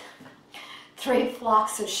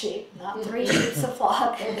flocks of sheep, not three sheep's a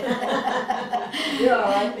flock. You're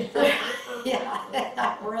all right.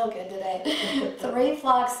 Yeah, real good today. 3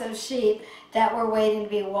 flocks of sheep that were waiting to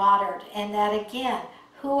be watered. And that again,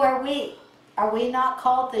 who are we? Are we not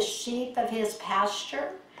called the sheep of his pasture?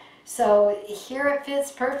 So here it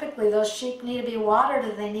fits perfectly. Those sheep need to be watered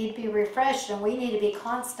and they need to be refreshed, and we need to be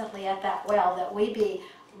constantly at that well, that we be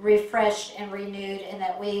refreshed and renewed, and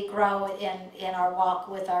that we grow in our walk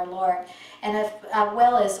with our Lord. And a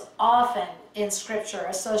well is often in Scripture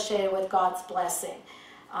associated with God's blessing.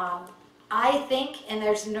 I think, and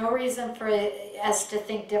there's no reason for us to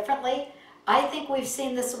think differently, I think we've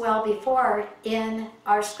seen this well before in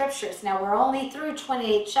our scriptures. Now, we're only through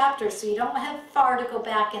 28 chapters, so you don't have far to go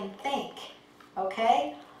back and think,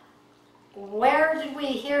 okay? Where did we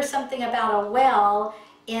hear something about a well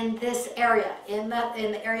in this area? In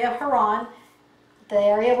the area of Haran, the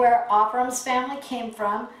area where Abram's family came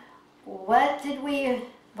from. What did we,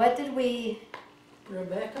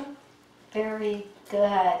 Rebecca? very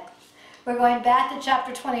good. We're going back to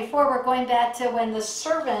chapter 24. We're going back to when the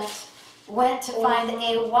servant went to find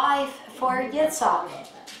a wife for Yitzhak.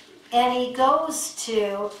 And he goes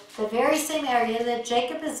to the very same area that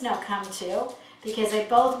Jacob has now come to, because they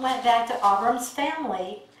both went back to Abram's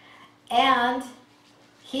family. And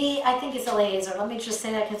he, I think it's Eliezer, let me just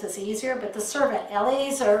say that because it's easier, but the servant,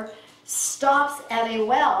 Eliezer, stops at a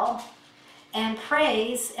well and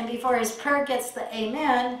prays, and before his prayer gets the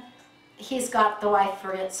amen, he's got the wife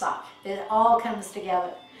for Yitzhak. It all comes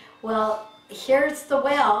together. Well, here's the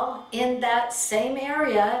well in that same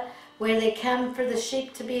area where they come for the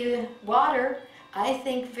sheep to be watered. I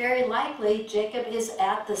think very likely Jacob is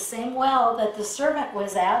at the same well that the servant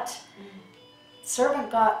was at.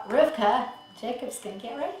 Servant got Rivka. Jacob's going to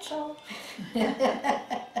get Rachel.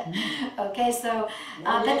 Okay, so,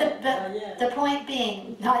 but the point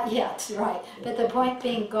being, not yet, right, but the point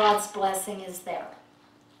being God's blessing is there.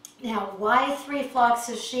 Now, why 3 flocks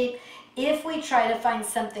of sheep? If we try to find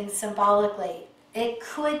something symbolically, it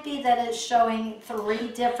could be that it's showing 3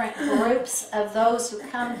 different groups of those who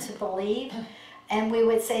come to believe. And we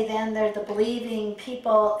would say then they're the believing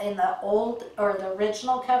people in the old or the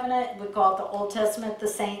original covenant. We call it the Old Testament, the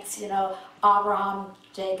saints, you know, Abraham,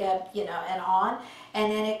 Jacob, you know, and on.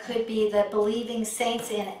 And then it could be the believing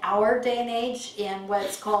saints in our day and age, in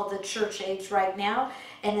what's called the church age right now.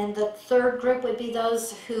 And then the third group would be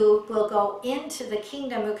those who will go into the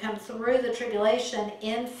kingdom, who come through the tribulation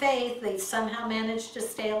in faith. They somehow manage to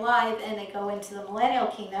stay alive and they go into the millennial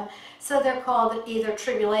kingdom. So they're called either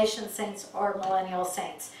tribulation saints or millennial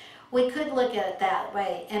saints. We could look at it that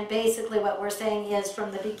way. And basically what we're saying is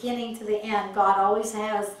from the beginning to the end, God always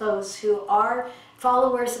has those who are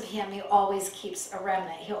followers of Him. He always keeps a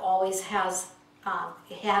remnant. He always has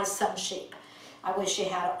some sheep. I wish He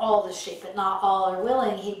had all the sheep, but not all are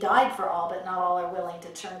willing. He died for all, but not all are willing to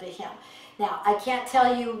turn to Him. Now, I can't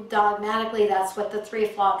tell you dogmatically that's what the 3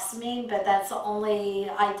 flocks mean, but that's the only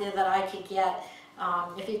idea that I could get.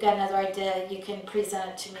 If you've got another idea, you can present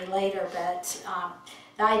it to me later, but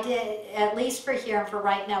the idea, at least for here and for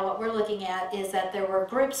right now, what we're looking at is that there were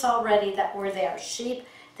groups already that were there, sheep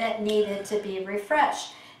that needed to be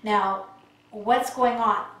refreshed. Now, what's going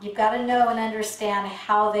on? You've got to know and understand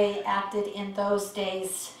how they acted in those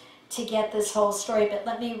days to get this whole story, but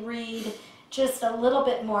let me read just a little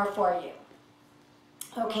bit more for you.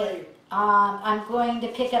 Okay, I'm going to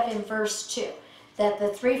pick up in verse 2, that the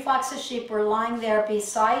 3 flocks of sheep were lying there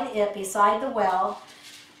beside it, beside the well,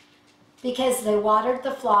 because they watered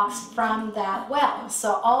the flocks from that well.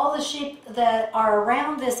 So all the sheep that are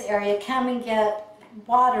around this area come and get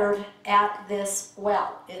watered at this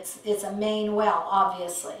well. It's a main well,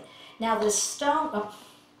 obviously. Now the stone, oh,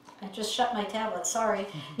 I just shut my tablet, sorry.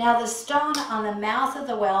 Now the stone on the mouth of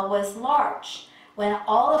the well was large. When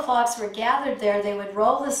all the flocks were gathered there, they would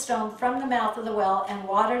roll the stone from the mouth of the well and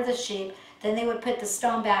water the sheep. Then they would put the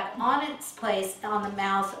stone back on its place on the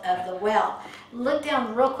mouth of the well. Look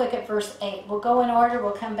down real quick at verse 8. We'll go in order,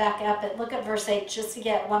 we'll come back up, but look at verse 8 just to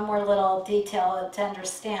get one more little detail to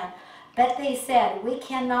understand. But they said, we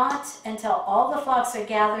cannot until all the flocks are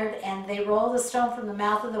gathered and they roll the stone from the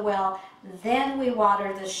mouth of the well, then we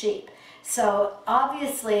water the sheep. So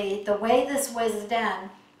obviously the way this was done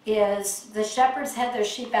is the shepherds had their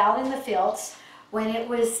sheep out in the fields. When it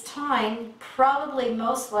was time, probably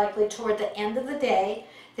most likely toward the end of the day,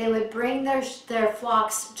 they would bring their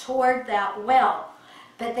flocks toward that well.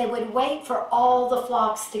 But they would wait for all the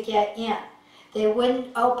flocks to get in. They wouldn't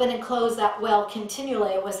open and close that well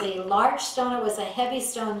continually. It was a large stone, it was a heavy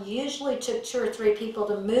stone. Usually took 2 or 3 people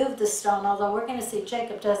to move the stone, although we're going to see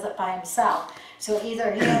Jacob does it by himself. So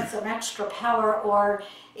either he had some extra power or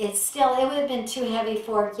it would have been too heavy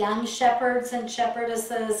for young shepherds and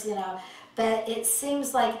shepherdesses, you know. But it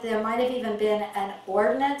seems like there might have even been an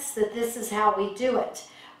ordinance that this is how we do it.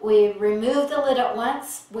 We remove the lid at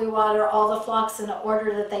once, we water all the flocks in the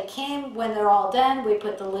order that they came. When they're all done, we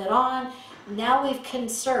put the lid on. Now we've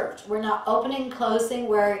conserved. We're not opening and closing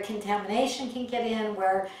where contamination can get in,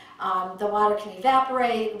 where the water can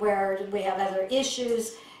evaporate, where we have other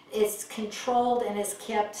issues. It's controlled and is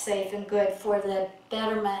kept safe and good for the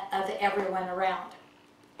betterment of everyone around.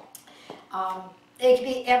 It could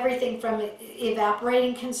be everything from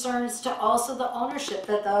evaporating concerns to also the ownership,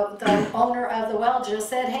 that the owner of the well just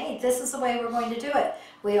said, hey, this is the way we're going to do it.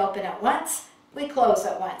 We open it once, we close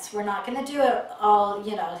it once. We're not going to do it all,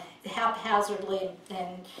 haphazardly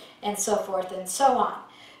and so forth and so on.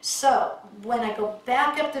 So when I go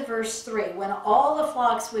back up to verse 3, when all the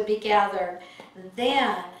flocks would be gathered,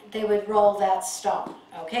 then they would roll that stone.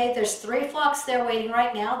 Okay, there's 3 flocks there waiting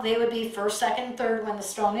right now. They would be first, second, and third when the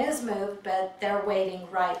stone is moved, but they're waiting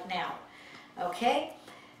right now. Okay,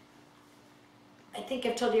 I think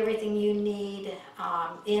I've told you everything you need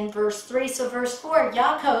in verse 3. So verse 4,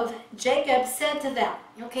 Jacob said to them,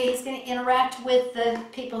 okay, he's going to interact with the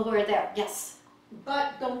people who are there. Yes?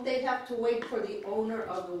 But don't they have to wait for the owner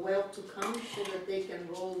of the well to come so that they can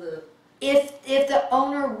roll the... If the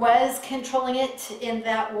owner was controlling it in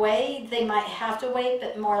that way, they might have to wait,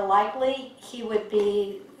 but more likely he would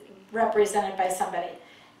be represented by somebody.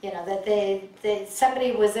 That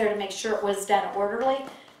somebody was there to make sure it was done orderly,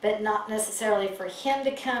 but not necessarily for him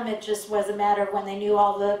to come. It just was a matter of when they knew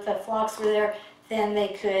all the flocks were there, then they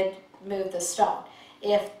could move the stone.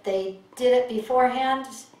 If they did it beforehand,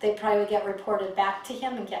 they probably would get reported back to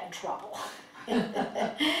him and get in trouble.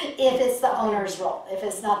 If it's the owner's role, if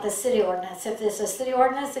it's not the city ordinance. If it's a city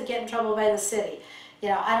ordinance, they get in trouble by the city.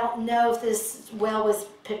 I don't know if this well was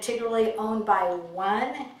particularly owned by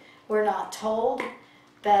one. We're not told,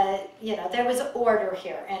 but there was order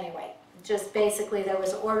here anyway. Just basically there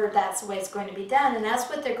was order, that's the way it's going to be done, and that's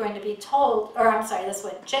what they're going to be told, or I'm sorry, that's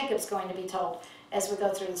what Jacob's going to be told as we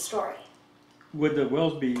go through the story. Would the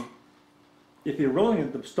wells be, if you're rolling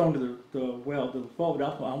the stone to the well would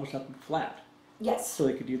almost have to be flat. Yes. So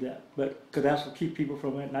they could do that. But could also keep people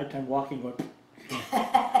from at nighttime walking. Oh,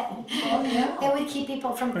 yeah. It would keep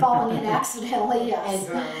people from falling in accidentally, yes.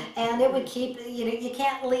 And it would keep, you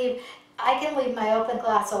can't leave, I can leave my open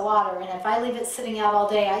glass of water, and if I leave it sitting out all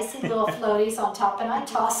day, I see little floaties on top, and I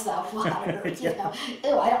toss that water,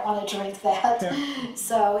 Ew, I don't want to drink that. Yeah.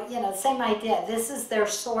 So, same idea. This is their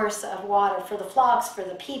source of water for the flocks, for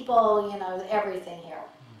the people, everything here.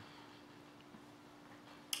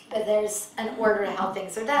 But there's an order to how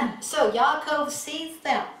things are done. So Yaakov sees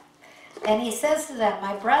them, and he says to them,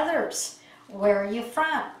 my brothers, where are you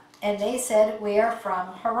from? And they said, we are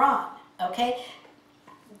from Haran. Okay?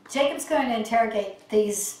 Jacob's going to interrogate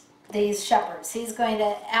these shepherds. He's going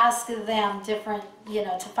to ask them different,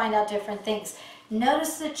 to find out different things.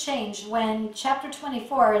 Notice the change when chapter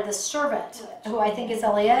 24, the servant, who I think is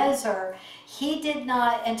Eliezer, he did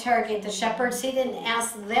not interrogate the shepherds. He didn't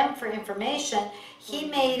ask them for information. He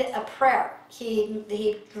made a prayer. He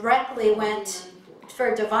directly went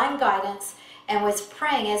for divine guidance and was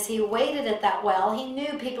praying as he waited at that well. He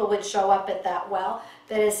knew people would show up at that well,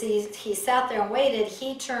 but as he sat there and waited,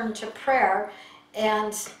 he turned to prayer,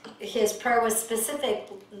 and his prayer was specific.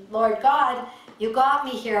 Lord God, you got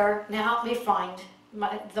me here, now help me find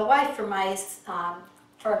the wife for my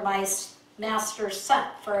master's son,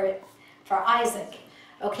 for Isaac.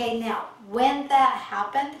 Okay, now, when that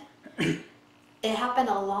happened, it happened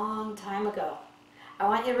a long time ago. I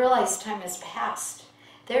want you to realize time has passed.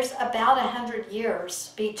 There's about 100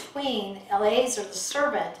 years between Eliezer, the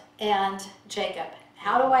servant, and Jacob.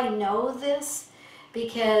 How do I know this?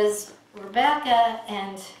 Because Rebecca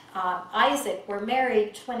and Isaac were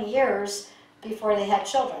married 20 years before they had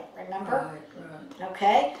children, remember? Right.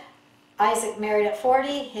 Okay. Isaac married at 40,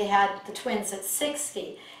 he had the twins at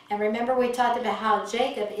 60. And remember we talked about how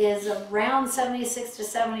Jacob is around 76 to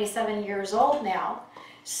 77 years old now.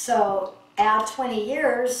 So add 20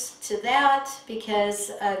 years to that,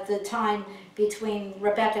 because of the time between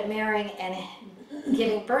Rebecca marrying and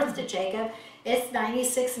giving birth to Jacob, it's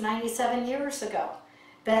 96, 97 years ago.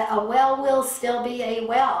 But a well will still be a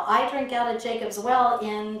well. I drank out of Jacob's well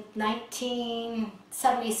in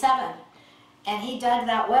 1977. And he dug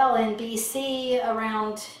that well in BC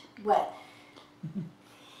around, what?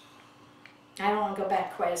 I don't want to go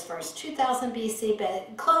back quite as far as 2000 BC,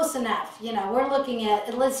 but close enough. We're looking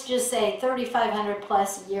at, let's just say 3,500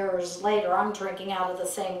 plus years later, I'm drinking out of the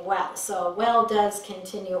same well. So a well does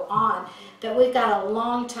continue on, but we've got a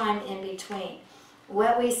long time in between.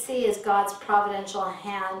 What we see is God's providential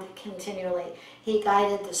hand continually. He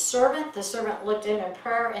guided the servant looked in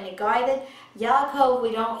prayer, and he guided. Yaakov,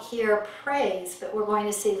 we don't hear praise, but we're going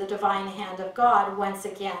to see the divine hand of God once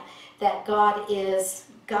again, that God is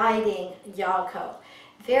guiding Yaakov.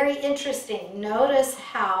 Very interesting. Notice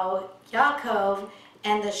how Yaakov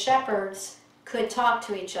and the shepherds could talk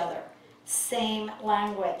to each other. Same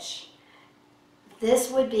language. This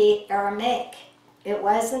would be Aramaic. It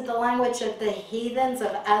wasn't the language of the heathens,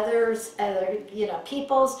 of other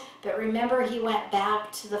peoples, but remember he went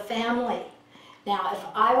back to the family. Now, if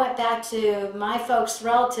I went back to my folks'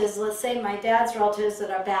 relatives, let's say my dad's relatives that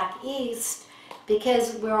are back east,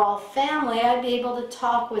 because we're all family, I'd be able to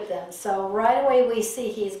talk with them. So right away we see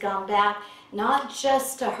he's gone back, not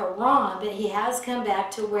just to Haran, but he has come back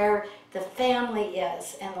to where the family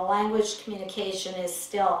is, and the language communication is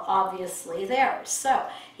still obviously there. So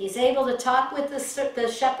he's able to talk with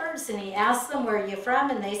the shepherds, and he asked them, where are you from?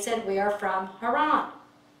 And they said, we are from Haran.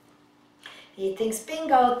 He thinks,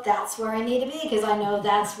 bingo, that's where I need to be, because I know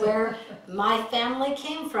that's where my family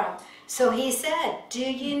came from. So he said, do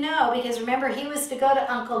you know, because remember, he was to go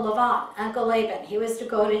to Uncle Laban, he was to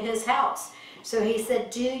go to his house. So he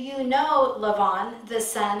said, do you know Laban, the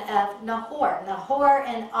son of Nahor? Nahor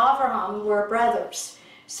and Avraham were brothers.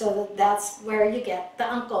 So that's where you get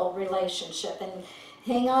the uncle relationship. And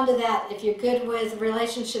hang on to that. If you're good with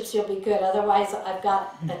relationships, you'll be good. Otherwise, I've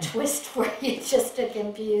got a twist for you just to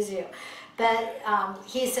confuse you. But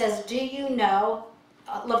he says, do you know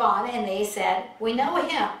Laban? And they said, we know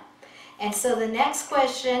him. And so the next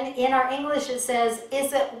question, in our English it says,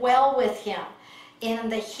 is it well with him? In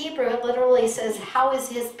the Hebrew it literally says, how is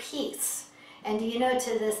his peace? And do you know,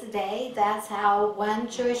 to this day, that's how one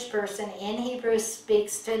Jewish person in Hebrew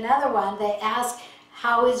speaks to another one. They ask,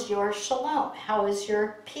 how is your shalom? How is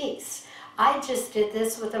your peace? I just did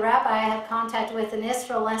this with a rabbi I had contact with in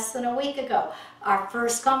Israel less than a week ago. Our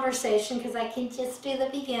first conversation, because I can just do the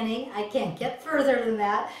beginning, I can't get further than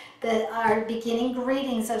that, our beginning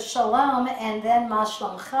greetings of shalom, and then ma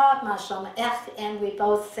shlomcha, ma shlomech, and we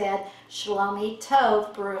both said shalomi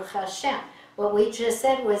tov, baruch Hashem. What we just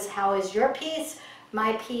said was, how is your peace?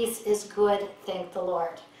 My peace is good, thank the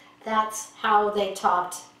Lord. That's how they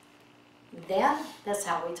talked then. That's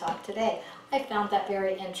how we talk today. I found that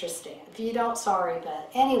very interesting. If you don't, sorry, but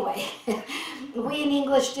anyway, we in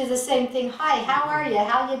English do the same thing. Hi, how are you?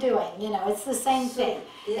 How you doing? You know, it's the same thing.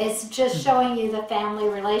 It's just showing you the family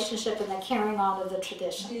relationship and the carrying on of the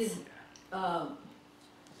traditions. Did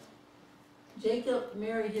Jacob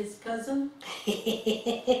marry his cousin?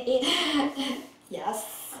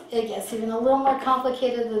 Yes, it gets even a little more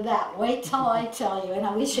complicated than that. Wait till I tell you,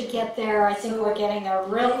 and we should get there. I think we're getting there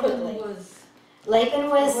real quickly. Laban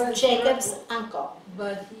was Jacob's uncle.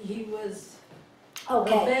 But he was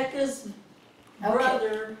Okay. Rebecca's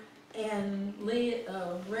brother and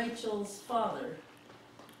Rachel's father.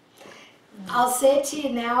 I'll say it to you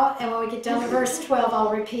now, and when we get down to verse 12,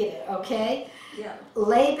 I'll repeat it, okay? Yeah.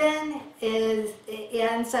 Laban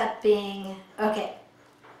ends up being, okay,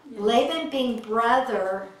 Yes. Laban being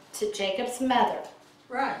brother to Jacob's mother.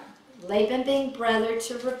 Right. Laban being brother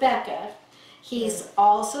to Rebecca. He's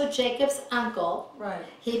also Jacob's uncle. Right.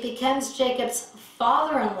 He becomes Jacob's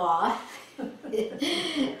father-in-law.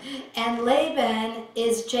 And Laban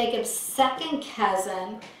is Jacob's second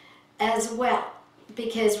cousin as well,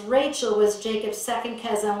 because Rachel was Jacob's second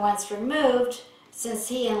cousin once removed, since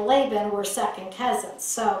he and Laban were second cousins.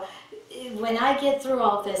 So when I get through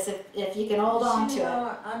all this, if you can hold on to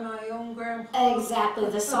it. I'm my own grandpa. Exactly,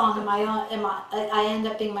 the song, I end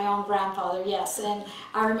up being my own grandfather, yes. And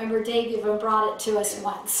I remember Dave even brought it to us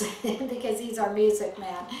once, because he's our music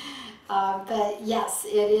man. But yes,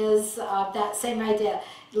 it is that same idea.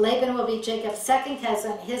 Laban will be Jacob's second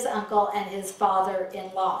cousin, his uncle, and his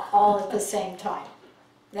father-in-law, all at the same time.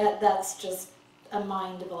 That's just a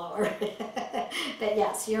mind blower. But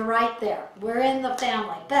yes, you're right there. We're in the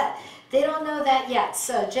family. But they don't know that yet.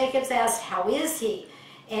 So Jacob's asked, how is he?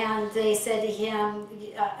 And they said to him,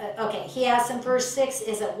 okay, he asked in verse 6,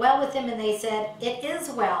 is it well with him? And they said, it is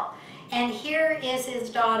well. And here is his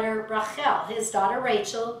daughter Rachél, his daughter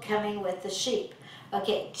Rachel, coming with the sheep.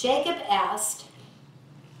 Okay, Jacob asked,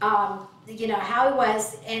 you know, how he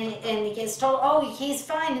was, and he gets told, oh, he's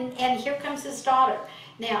fine, and here comes his daughter.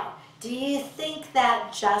 Now, do you think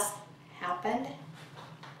that just happened?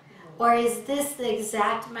 Or is this the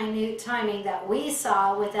exact minute timing that we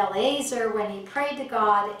saw with Eliezer when he prayed to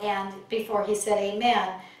God, and before he said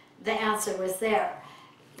amen, the answer was there?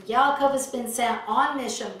 Yaakov has been sent on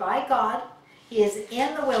mission by God. He is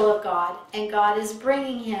in the will of God, and God is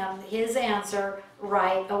bringing him his answer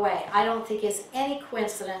right away. I don't think it's any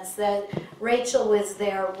coincidence that Rachel was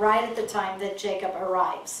there right at the time that Jacob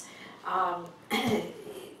arrives.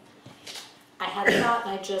 I had a thought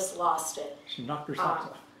and I just lost it. She knocked her socks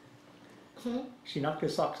off. She knocked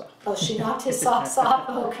his socks off. Oh, she knocked his socks off?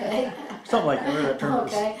 Okay. Something like that, whatever that term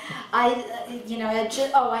is. Okay. I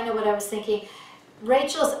know what I was thinking.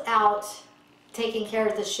 Rachel's out taking care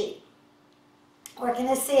of the sheep. We're going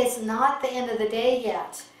to see it's not the end of the day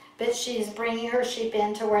yet, but she's bringing her sheep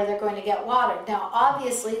in to where they're going to get watered. Now,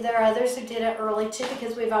 obviously, there are others who did it early too,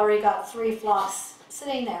 because we've already got 3 flocks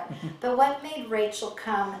sitting there. But what made Rachel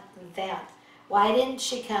come then? Why didn't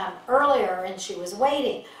she come earlier and she was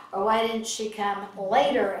waiting? Or why didn't she come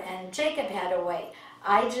later and Jacob had to wait?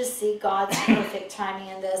 I just see God's perfect timing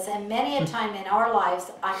in this. And many a time in our lives,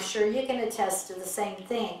 I'm sure you can attest to the same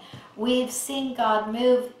thing. We've seen God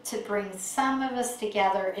move to bring some of us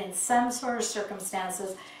together in some sort of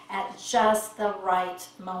circumstances at just the right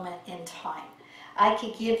moment in time. I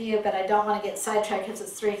could give you, but I don't want to get sidetracked because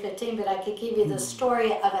it's 3:15, but I could give you the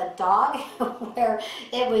story of a dog where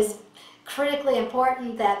it was critically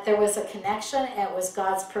important that there was a connection. It was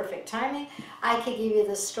God's perfect timing. I could give you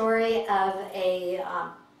the story of a,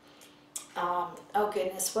 oh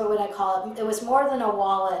goodness, what would I call it? It was more than a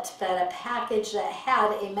wallet, but a package that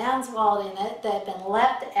had a man's wallet in it that had been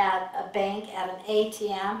left at a bank, at an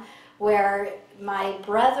ATM, where my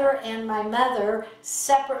brother and my mother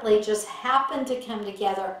separately just happened to come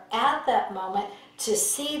together at that moment to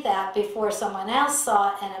see that before someone else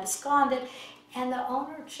saw it and absconded. And the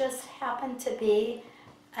owner just happened to be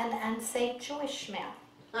an unsaved Jewish man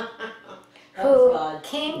who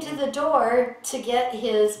came to the door to get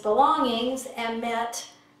his belongings and met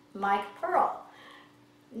Mike Perl.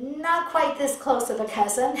 Not quite this close of a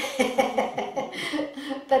cousin,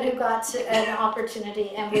 but who got an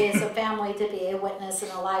opportunity, and we as a family to be a witness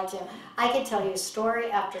and a light to him. I could tell you story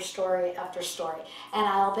after story after story, and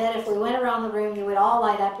I'll bet if we went around the room, you would all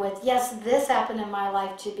light up with, yes, this happened in my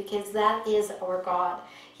life too, because that is our God.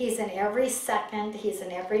 He's in every second, he's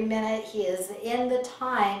in every minute, he is in the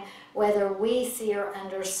time, whether we see or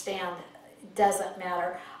understand, doesn't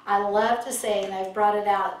matter. I love to say, and I've brought it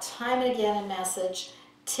out time and again in message,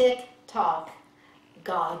 tick-tock,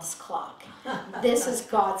 God's clock. This is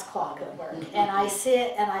God's clock at work. And I see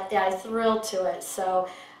it and I thrill to it. So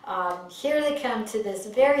here they come to this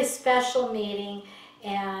very special meeting,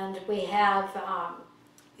 and we have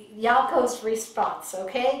Yaakov's response,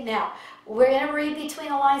 okay? Now, we're going to read between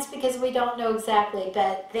the lines because we don't know exactly,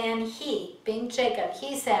 but then he, being Jacob,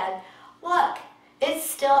 he said, look, it's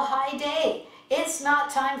still high day. It's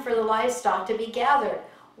not time for the livestock to be gathered.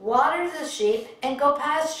 Water the sheep and go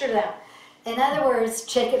pasture them. In other words,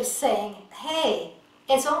 Jacob's saying, hey,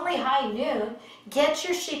 it's only high noon. Get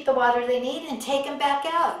your sheep the water they need and take them back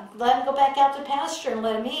out. Let them go back out to pasture and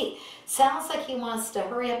let them eat. Sounds like he wants to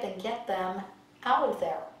hurry up and get them out of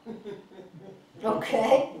there.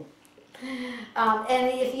 Okay? And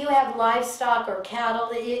if you have livestock or cattle,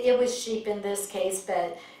 it was sheep in this case,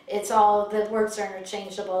 but it's all, the words are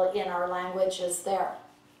interchangeable in our languages there.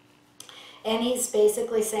 And he's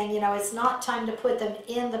basically saying, you know, it's not time to put them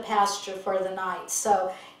in the pasture for the night.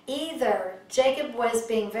 So either Jacob was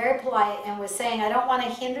being very polite and was saying, I don't want to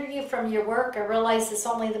hinder you from your work. I realize it's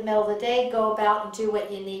only the middle of the day. Go about and do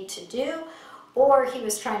what you need to do. Or he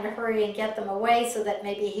was trying to hurry and get them away so that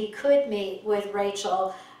maybe he could meet with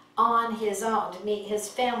Rachél on his own, to meet his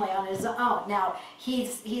family on his own. Now,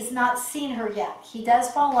 he's not seen her yet. He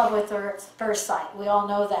does fall in love with her at first sight. We all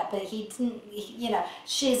know that, but you know,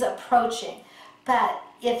 she's approaching. But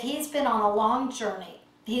if he's been on a long journey,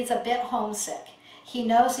 he's a bit homesick. He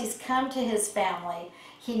knows he's come to his family.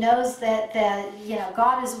 He knows that you know,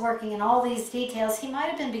 God is working in all these details. He might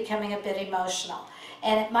have been becoming a bit emotional.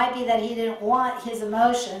 And it might be that he didn't want his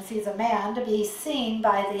emotions, he's a man, to be seen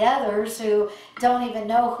by the others who don't even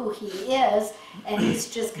know who he is. And he's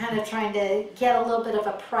just kind of trying to get a little bit of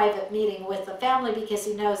a private meeting with the family, because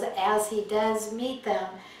he knows that as he does meet them,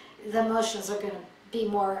 the emotions are going to be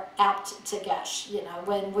more apt to gush. You know,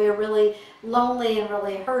 when we're really lonely and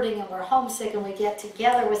really hurting and we're homesick and we get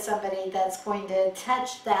together with somebody that's going to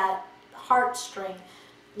touch that heartstring,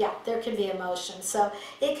 yeah, there can be emotion. So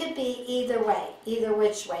it could be either way, either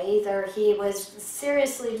which way. Either he was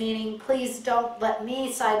seriously meaning, please don't let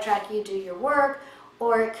me sidetrack you, do your work,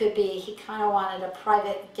 or it could be he kind of wanted a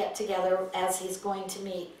private get-together as he's going to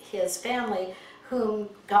meet his family, whom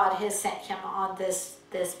God has sent him on this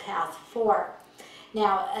path for.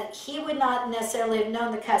 Now, he would not necessarily have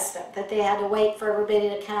known the custom, that they had to wait for everybody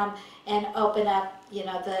to come and open up, you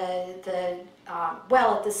know, the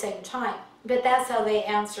well at the same time. But that's how they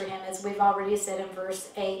answer him, as we've already said in verse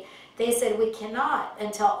 8. They said, we cannot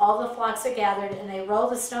until all the flocks are gathered and they roll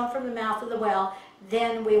the stone from the mouth of the well,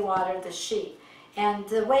 then we water the sheep. And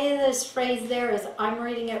the way this phrase there is, I'm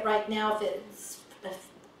reading it right now,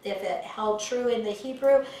 if it held true in the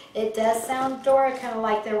Hebrew, it does sound, Dora, kind of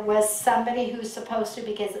like there was somebody who's supposed to,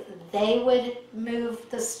 because they would move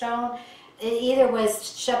the stone. It either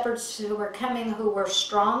was shepherds who were coming who were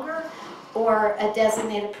stronger, or a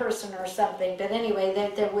designated person or something. But anyway,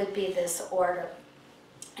 there would be this order.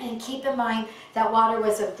 And keep in mind that water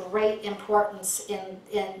was of great importance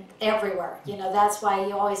in everywhere. You know, that's why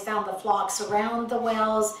you always found the flocks around the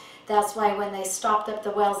wells. That's why when they stopped up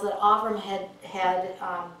the wells that Avram had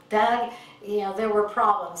dug, you know, there were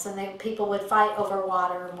problems, and people would fight over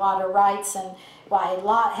water and water rights, and why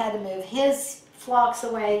Lot had to move his flocks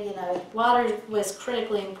away. You know, water was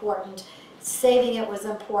critically important. Saving it was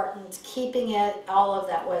important. Keeping it, all of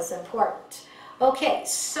that was important. Okay,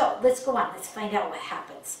 so let's go on. Let's find out what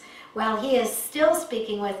happens. While he is still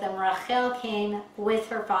speaking with them, Rachél came with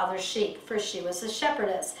her father's sheep, for she was a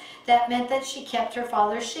shepherdess. That meant that she kept her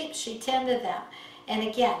father's sheep. She tended them. And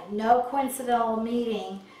again, no coincidental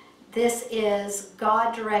meeting. This is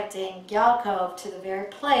God directing Yaakov to the very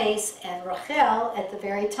place and Rachél at the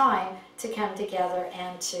very time to come together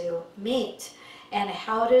and to meet. And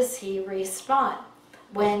how does he respond?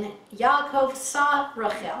 When Yaakov saw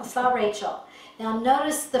Rachél. Now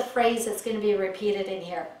notice the phrase that's going to be repeated in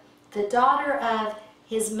here. The daughter of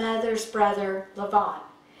his mother's brother Laban,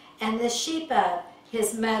 and the sheep of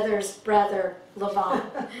his mother's brother Laban.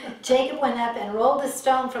 Jacob went up and rolled the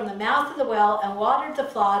stone from the mouth of the well and watered the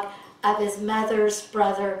flock of his mother's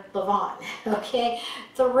brother Laban. Okay,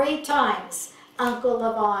 3 times. Uncle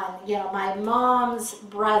Laban, you know, my mom's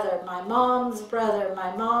brother, my mom's brother,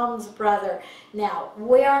 my mom's brother. Now,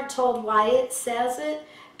 we aren't told why it says it,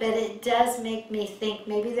 but it does make me think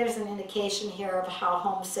maybe there's an indication here of how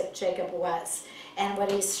homesick Jacob was. And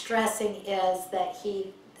what he's stressing is that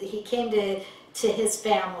he came to his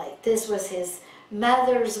family. This was his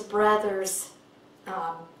mother's brother's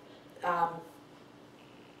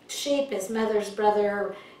sheep, his mother's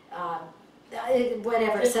brother,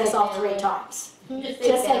 whatever, it says all 3 times.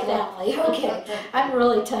 Just like family. Okay, I'm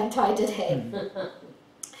really tongue-tied today.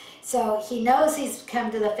 So he knows he's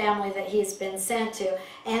come to the family that he's been sent to,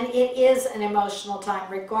 and it is an emotional time,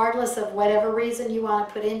 regardless of whatever reason you want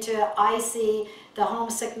to put into it. I see the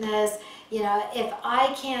homesickness. You know, if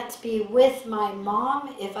I can't be with my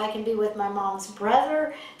mom, if I can be with my mom's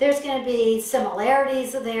brother, there's going to be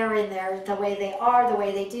similarities there in the way they are, the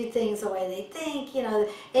way they do things, the way they think. You know,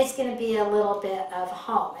 it's going to be a little bit of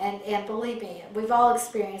home. And believe me, we've all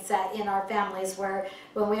experienced that in our families, where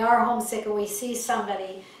when we are homesick and we see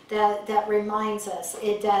somebody that reminds us,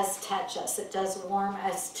 it does touch us, it does warm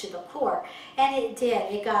us to the core. And it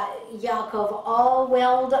did. It got Yaakov all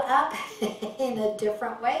welled up in a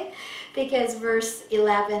different way, because verse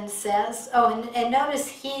 11 says, oh, and notice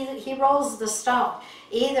he rolls the stone.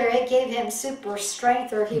 Either it gave him super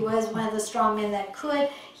strength, or he was one of the strong men that could.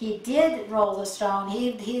 He did roll the stone.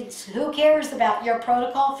 Who cares about your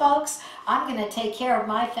protocol, folks? I'm going to take care of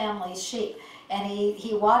my family's sheep. And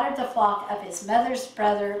he watered the flock of his mother's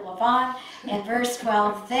brother Laban. In verse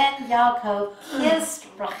 12, then Yaakov kissed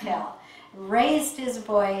Rachél, raised his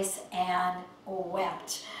voice, and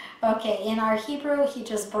wept. Okay, in our Hebrew, he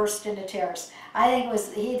just burst into tears. I think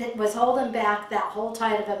he was holding back that whole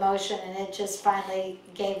tide of emotion, and it just finally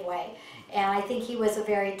gave way. And I think he was a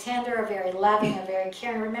very tender, a very loving, a very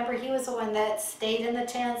caring. Remember, he was the one that stayed in the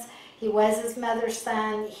tents. He was his mother's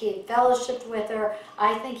son. He fellowshiped with her.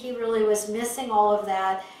 I think he really was missing all of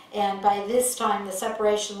that. And by this time, the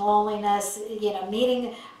separation, loneliness, you know,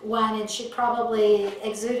 meeting one, and she probably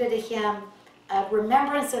exuded to him a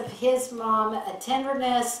remembrance of his mom, a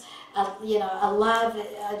tenderness, you know, a love,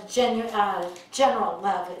 a general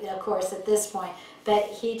love, of course, at this point. But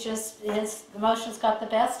his emotions got the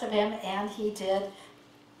best of him, and he did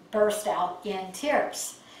burst out in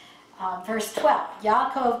tears. Verse 12,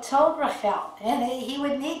 Yaakov told Rachél, and he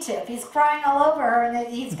would need to, if he's crying all over her and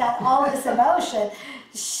he's got all this emotion,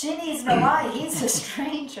 she needs to know why. He's a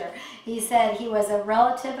stranger. He said he was a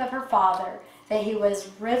relative of her father, that he was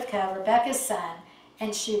Rebecca's son,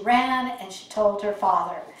 and she ran and she told her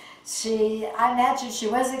father. I imagine she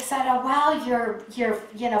was excited. Wow, you're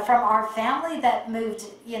you know, from our family that moved,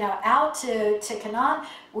 you know, out to Canaan.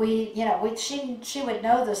 She would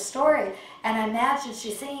know the story, and I imagine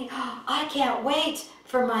she's thinking, oh, I can't wait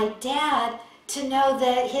for my dad to know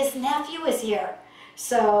that his nephew is here.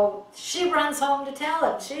 So she runs home to tell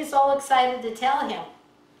him. She's all excited to tell him.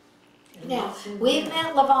 Now, we've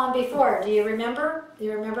met Laban before. Do you remember?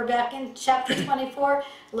 You remember back in chapter 24?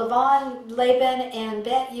 Laban, Laban, and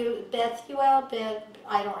Bethuel,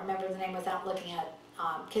 I don't remember the name without looking at it,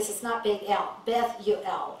 because it's not big L,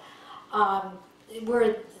 Bethuel,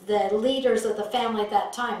 were the leaders of the family at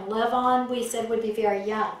that time. Laban, we said, would be very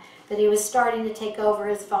young, that he was starting to take over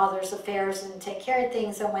his father's affairs and take care of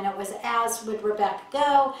things, and when it was asked, would Rebecca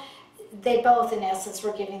go? They both, in essence,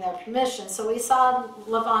 were giving their permission. So we saw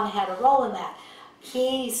Laban had a role in that.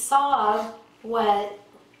 He saw what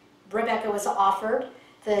Rebecca was offered,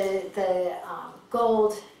 the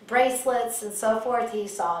gold bracelets and so forth. He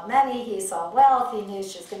saw money, he saw wealth, he knew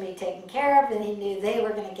she was going to be taken care of, and he knew they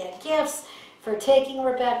were going to get gifts for taking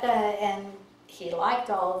Rebecca, and he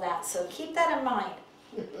liked all of that. So keep that in mind.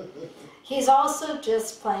 He's also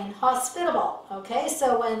just plain hospitable, okay?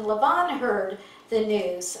 So when Laban heard the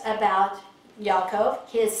news about Yaakov,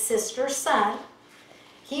 his sister's son,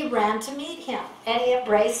 he ran to meet him, and he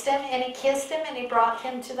embraced him, and he kissed him, and he brought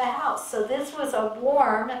him to the house. So this was a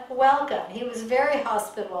warm welcome. He was very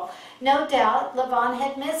hospitable. No doubt Laban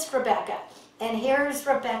had missed Rebecca, and here's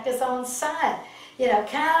Rebecca's own son. You know,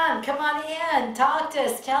 come on in, talk to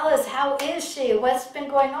us, tell us, how is she, what's been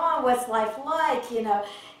going on, what's life like, you know.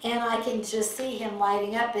 And I can just see him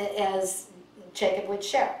lighting up as Jacob would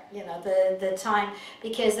share, you know, the time,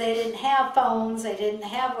 because they didn't have phones, they didn't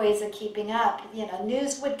have ways of keeping up. You know,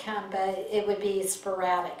 news would come, but it would be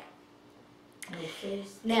sporadic.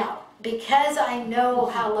 Now, because I know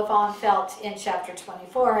how Laban felt in chapter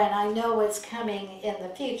 24, and I know what's coming in the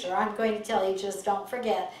future, I'm going to tell you, just don't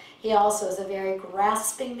forget, he also is a very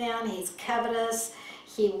grasping man. He's covetous.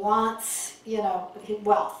 He wants, you know,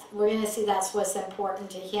 wealth. We're going to see that's what's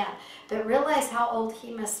important to him. But realize how old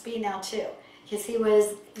he must be now, too. Because he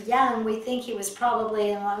was young. We think he was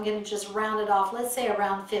probably, and I'm going to just round it off, let's say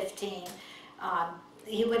around 15.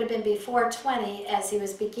 He would have been before 20 as he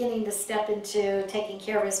was beginning to step into taking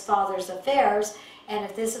care of his father's affairs. And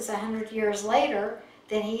if this is 100 years later,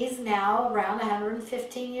 then he's now around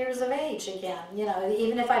 115 years of age again. You know,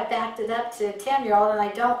 even if I backed it up to a 10-year-old, and I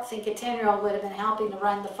don't think a 10-year-old would have been helping to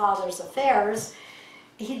run the father's affairs,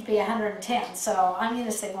 he'd be 110. So I'm going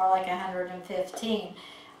to say more like 115.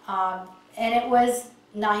 And it was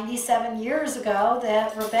 97 years ago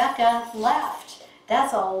that Rebecca left.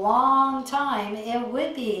 That's a long time. It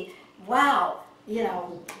would be, wow, you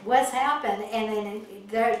know, what's happened? And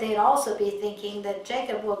then they'd also be thinking that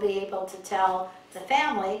Jacob will be able to tell the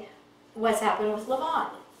family what's happened with Laban,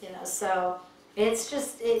 you know. So it's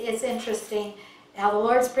just, it's interesting how the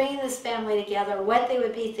Lord's bringing this family together, what they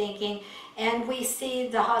would be thinking, and we see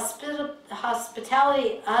the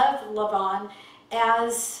hospitality of Laban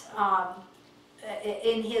as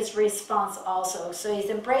in his response also. So he's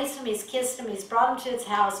embraced him, he's kissed him, he's brought him to his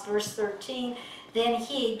house, verse 13. Then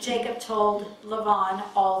Jacob told Laban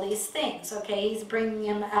all these things, okay? He's bringing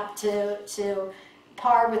him up to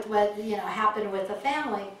par with what, you know, happened with the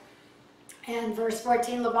family. And verse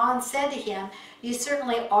 14, Laban said to him, "You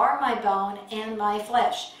certainly are my bone and my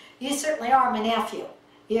flesh. You certainly are my nephew.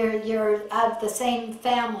 You're of the same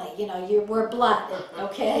family, you know, we're blood,"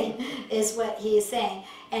 okay, is what he's saying.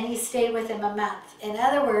 And he stayed with him a month. In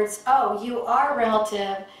other words, oh, you are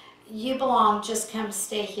relative, you belong, just come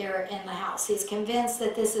stay here in the house. He's convinced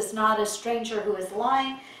that this is not a stranger who is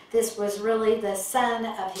lying. This was really the son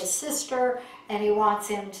of his sister, and he wants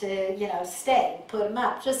him to, you know, stay, put him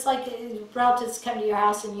up. Just like relatives come to your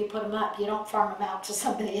house and you put them up. You don't farm them out to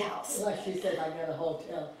somebody else. Like she said, I got a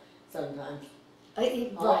hotel sometimes.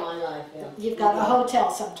 Right. All my life, yeah. You've got a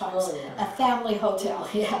hotel sometimes, Oh, yeah. a family hotel,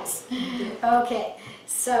 yes. Okay,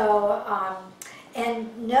 so,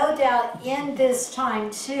 and no doubt in this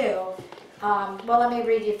time too, well, let me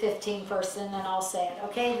read you 15 first and then I'll say it,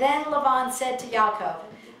 okay? Then Laban said to Yaakov,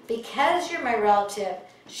 "Because you're my relative,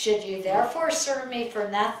 should you therefore serve me for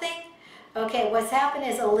nothing?" Okay, what's happened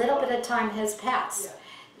is a little bit of time has passed. Yeah.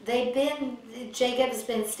 Jacob's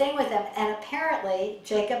been staying with them, and apparently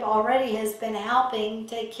Jacob already has been helping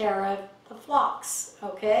take care of the flocks,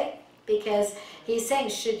 okay? Because he's saying,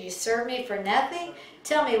 should you serve me for nothing?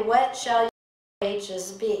 Tell me, what shall your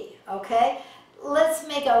wages be, okay? Let's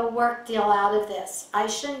make a work deal out of this. I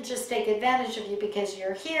shouldn't just take advantage of you because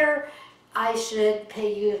you're here. I should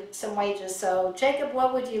pay you some wages. So Jacob,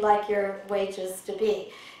 what would you like your wages to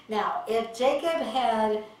be? Now, if Jacob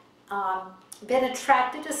had been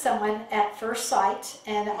attracted to someone at first sight,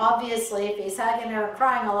 and obviously if he's hugging her,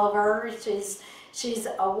 crying all over her, she's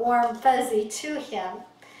a warm fuzzy to him,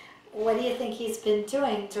 what do you think he's been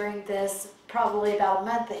doing during this probably about a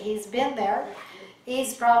month that he's been there?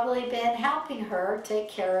 He's probably been helping her take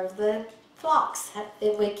care of the flocks.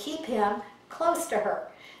 It would keep him close to her.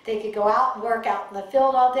 They could go out and work out in the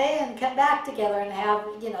field all day and come back together and have,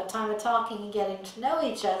 you know, time of talking and getting to know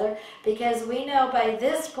each other, because we know by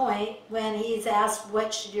this point when he's asked,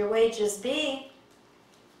 what should your wages be?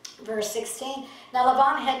 Verse 16, now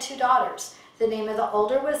Laban had 2 daughters. The name of the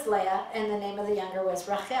older was Leah and the name of the younger was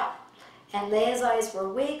Rachél. And Leah's eyes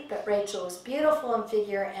were weak, but Rachel was beautiful in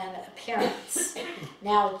figure and appearance.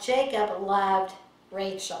 Now Jacob loved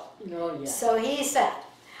Rachel. Oh, yeah. So he said,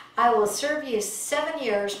 I will serve you 7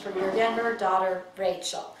 years for your younger daughter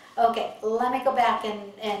Rachel. Okay, let me go back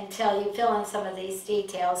and tell you, fill in some of these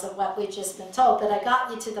details of what we've just been told, but I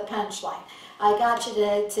got you to the punchline. I got you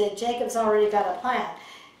to Jacob's already got a plan.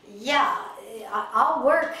 Yeah, I'll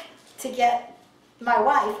work to get my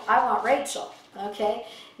wife. I want Rachel, okay?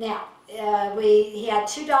 Now, he had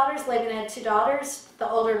 2 daughters. Laban had 2 daughters. The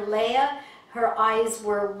older Leah, her eyes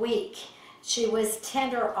were weak. She was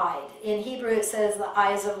tender-eyed. In Hebrew, it says the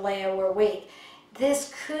eyes of Leah were weak.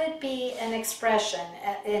 This could be an expression,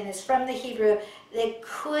 and it's from the Hebrew. It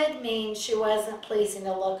could mean she wasn't pleasing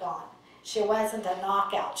to look on. She wasn't a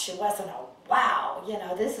knockout. She wasn't a wow, you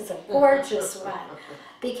know, this is a gorgeous one.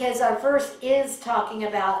 Because our verse is talking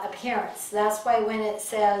about appearance. That's why when it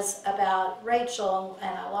says about Rachel,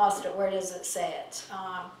 and I lost it, where does it say it?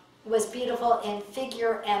 Was beautiful in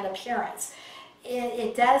figure and appearance.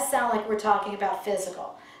 It does sound like we're talking about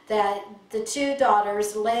physical. That the 2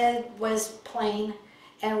 daughters, Leah was plain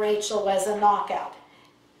and Rachel was a knockout.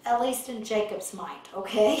 At least in Jacob's mind,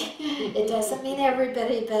 okay? It doesn't mean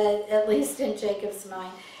everybody, but at least in Jacob's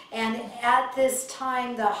mind. And at this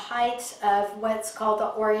time, the height of what's called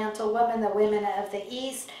the Oriental women, the women of the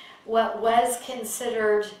East, what was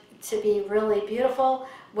considered to be really beautiful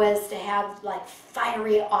was to have like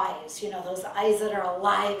fiery eyes, you know, those eyes that are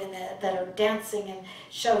alive and that are dancing and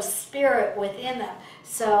show spirit within them.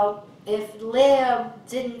 So if Leah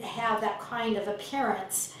didn't have that kind of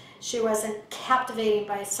appearance, she wasn't captivating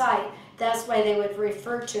by sight. That's why they would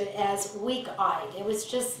refer to it as weak-eyed. It was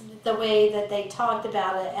just the way that they talked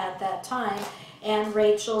about it at that time, and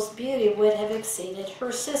Rachel's beauty would have exceeded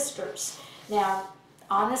her sister's. Now,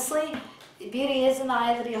 honestly, beauty is an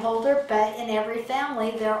eye of the beholder, but in every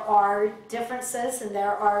family there are differences, and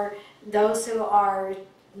there are those who are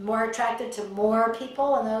more attracted to more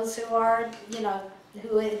people, and those who are, you know,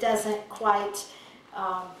 who it doesn't quite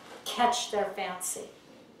catch their fancy.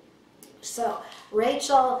 So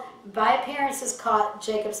Rachel, by appearances, caught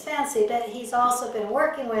Jacob's fancy, but he's also been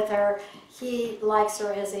working with her. He likes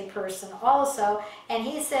her as a person also, and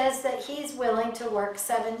he says that he's willing to work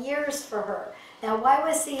 7 years for her. Now,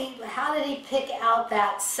 how did he pick out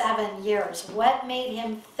that 7 years? What made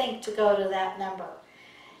him think to go to that number?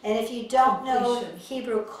 And if you don't know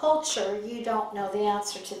Hebrew culture, you don't know the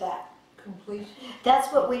answer to that. Completion.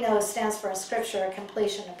 That's what we know stands for in Scripture, a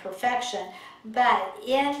completion of perfection. But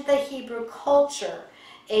in the Hebrew culture,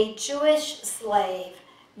 a Jewish slave,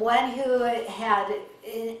 one who had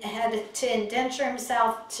to indenture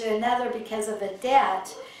himself to another because of a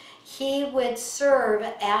debt, he would serve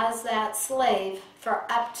as that slave for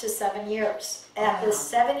up to 7 years. At the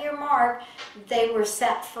 7-year mark, they were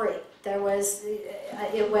set free. It was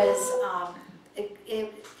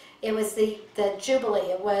the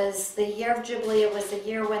Jubilee. It was the year of Jubilee. It was the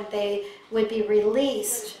year when they would be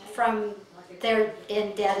released from their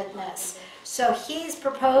indebtedness. So he's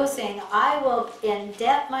proposing, I will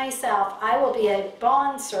indebt myself, I will be a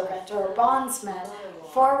bondservant or a bondsman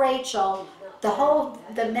for Rachel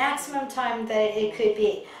the maximum time that it could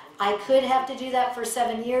be. I could have to do that for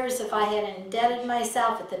 7 years if I had indebted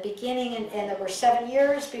myself at the beginning and there were 7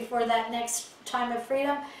 years before that next time of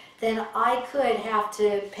freedom, then I could have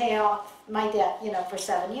to pay off my debt, you know, for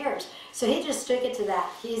 7 years. So he just took it to that.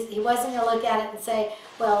 He wasn't going to look at it and say,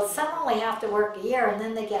 well, some only have to work a year and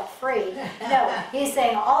then they get free. No, he's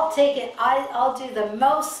saying, I'll take it, I'll do the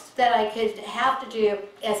most that I could have to do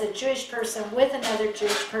as a Jewish person with another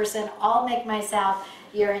Jewish person. I'll make myself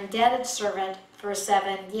your indebted servant for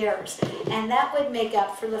 7 years. And that would make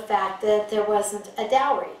up for the fact that there wasn't a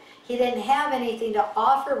dowry. He didn't have anything to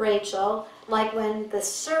offer Rachel, like when the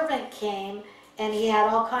servant came and he had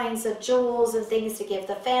all kinds of jewels and things to give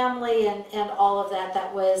the family and all of that.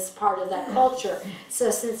 That was part of that culture. So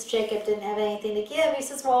since Jacob didn't have anything to give, he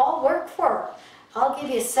says, well, I'll work for her. I'll give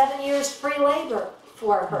you 7 years free labor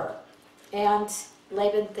for her. And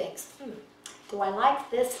Laban thinks, do I like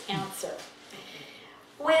this answer?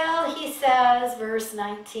 Well, he says, verse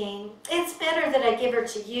 19, it's better that I give her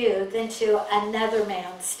to you than to another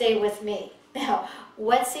man. Stay with me. Now,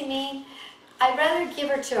 what's he mean? I'd rather give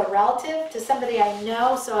her to a relative, to somebody I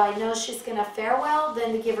know, so I know she's going to fare well,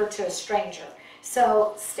 than to give her to a stranger.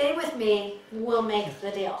 So stay with me, we'll make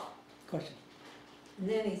the deal. Question. And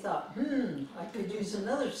then he thought, I could use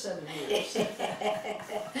another 7 years.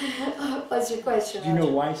 What's your question? Do you know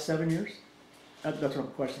why 7 years? That's what I'm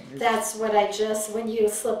questioning. That's what I just, when you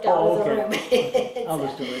slipped out of the room. I'll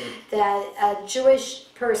just do it later. That a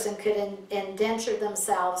Jewish person could indenture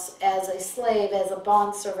themselves as a slave, as a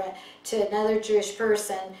bondservant to another Jewish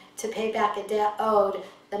person to pay back a debt owed.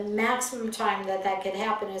 The maximum time that could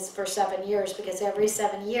happen is for 7 years, because every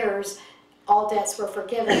 7 years, all debts were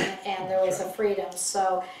forgiven and there was a freedom.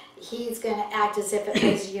 So he's going to act as if it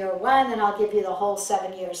was year 1, and I'll give you the whole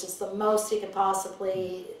 7 years. It's the most he could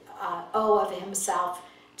possibly owe of himself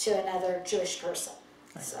to another Jewish person.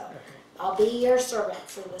 So I'll be your servant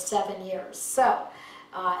for the 7 years. So,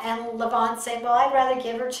 and Laban's saying, well, I'd rather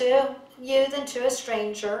give her to you than to a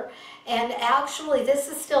stranger. And actually, this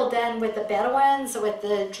is still done with the Bedouins, with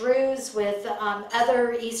the Druze, with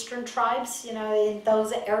other Eastern tribes, you know, in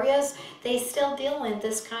those areas. They still deal in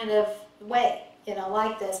this kind of way, you know,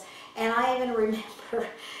 like this. And I even remember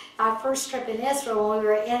our first trip in Israel when we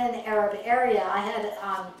were in an Arab area.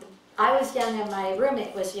 I was young and my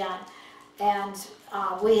roommate was young. And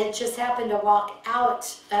we had just happened to walk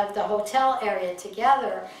out of the hotel area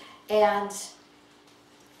together, and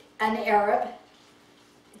an Arab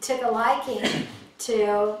took a liking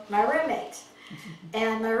to my roommate.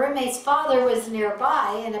 And my roommate's father was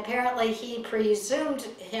nearby, and apparently he presumed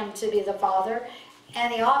him to be the father,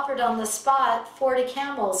 and he offered on the spot 40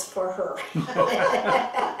 camels for her.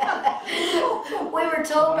 We were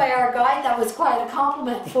told by our guide that was quite a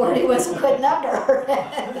compliment. 40 was a good number.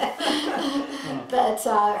 But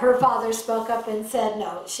her father spoke up and said,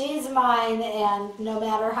 no, she's mine, and no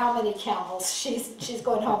matter how many camels, she's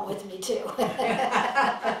going home with me too. But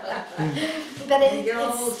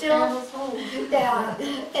it's still, yeah,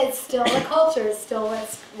 it's still the culture. It's still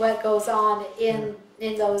what goes on in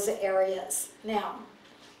those areas. Now,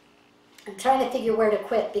 I'm trying to figure where to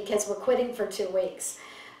quit because we're quitting for 2 weeks.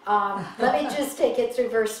 Let me just take it through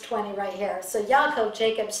verse 20 right here. So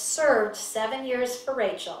Jacob served 7 years for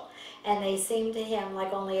Rachel, and they seemed to him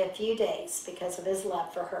like only a few days because of his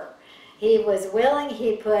love for her. He was willing,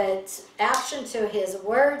 he put action to his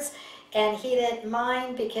words, and he didn't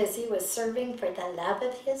mind because he was serving for the love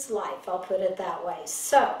of his life, I'll put it that way.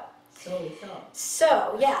 So,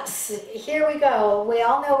 yes, here we go. We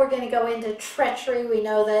all know we're going to go into treachery. We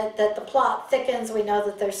know that the plot thickens. We know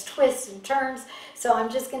that there's twists and turns. So I'm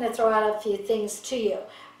just going to throw out a few things to you.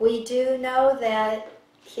 We do know that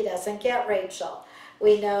he doesn't get Rachel.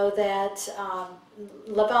 We know that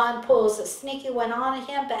Laban pulls a sneaky one on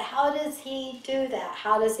him, but how does he do that?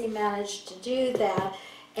 How does he manage to do that?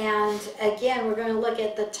 And again, we're going to look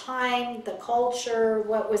at the time, the culture,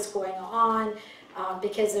 what was going on.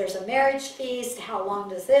 Because there's a marriage feast, how long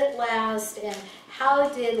does it last, and how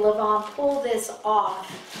did Laban pull this off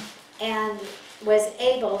and was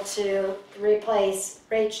able to replace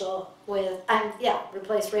Rachel with,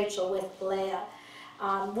 Leah.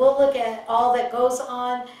 We'll look at all that goes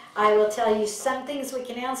on. I will tell you some things we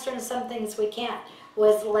can answer and some things we can't.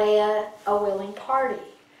 Was Leah a willing party?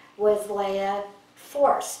 Was Leah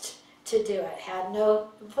forced to do it? Had no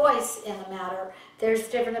voice in the matter? There's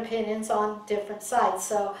different opinions on different sides.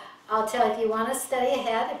 So I'll tell you, if you want to study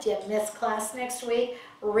ahead, if you have missed class next week,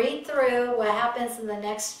 read through what happens in the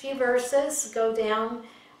next few verses. Go down,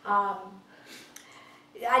 I'd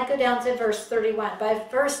go down to verse 31. By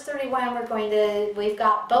verse 31, we've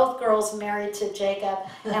got both girls married to Jacob,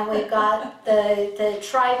 and we've got the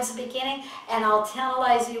tribes beginning, and I'll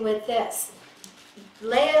tantalize you with this.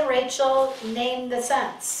 Leah and Rachel named the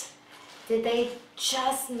sons. Did they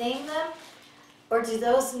just name them? Or do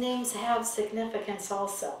those names have significance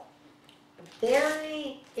also?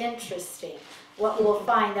 Very interesting what we'll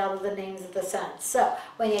find out of the names of the sons. So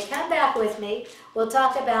when you come back with me, we'll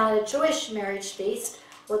talk about a Jewish marriage feast.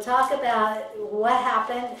 We'll talk about what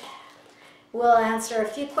happened. We'll answer a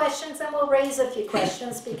few questions and we'll raise a few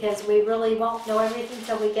questions because we really won't know everything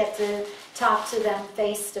until we get to talk to them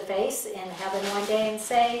face to face in heaven one day and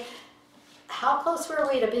say, how close were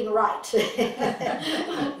we to being right?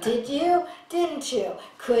 Did you? Didn't you?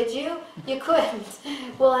 Could you? You couldn't.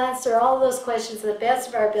 We'll answer all those questions to the best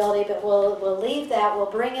of our ability, but we'll leave that.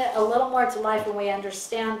 We'll bring it a little more to life when we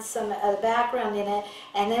understand some of the background in it,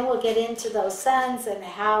 and then we'll get into those sons and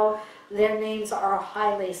how their names are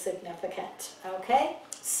highly significant. Okay?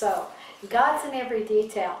 So, God's in every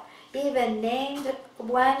detail. He even named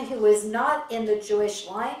one who was not in the Jewish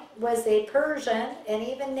line, was a Persian, and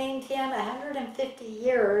even named him 150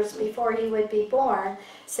 years before he would be born,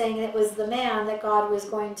 saying it was the man that God was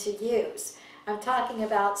going to use. I'm talking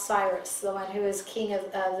about Cyrus, the one who was king of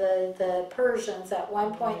the Persians at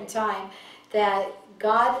one point in time, that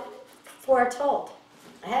God foretold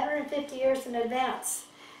 150 years in advance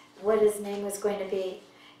what his name was going to be.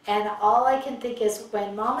 And all I can think is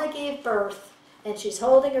when Mama gave birth, and she's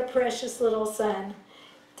holding her precious little son,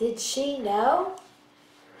 did she know?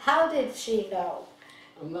 How did she know?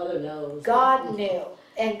 A mother knows. God knew,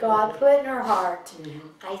 and God put in her heart,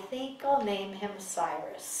 I think I'll name him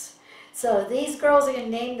Cyrus. So these girls are going to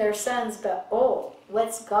name their sons, but oh,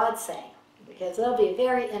 what's God saying? because it'll be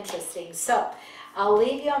very interesting. So I'll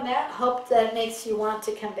leave you on that. Hope that makes you want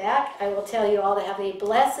to come back. I will tell you all to have a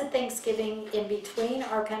blessed Thanksgiving in between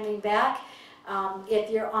our coming back.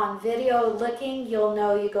 If you're on video looking, you'll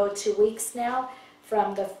know you go 2 weeks now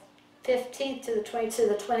from the 15th to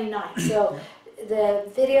the 29th. So the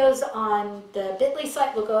videos on the Bitly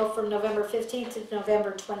site will go from November 15th to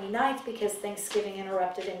November 29th because Thanksgiving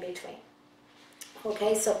interrupted in between.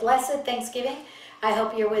 Okay, so blessed Thanksgiving. I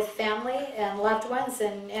hope you're with family and loved ones,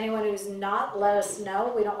 and anyone who's not, let us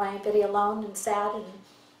know. We don't want anybody alone and sad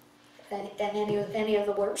and any of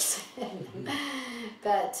the worst.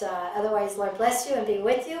 But otherwise, Lord bless you and be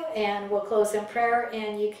with you, and we'll close in prayer,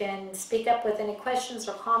 and you can speak up with any questions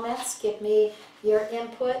or comments. Give me your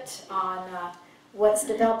input on what's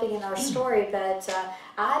developing in our story, but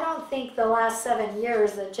I don't think the last 7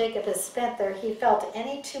 years that Jacob has spent there, he felt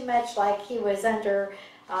any too much like he was under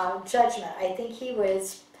judgment. I think he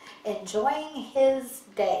was enjoying his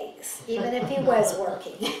days, even if he was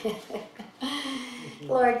working.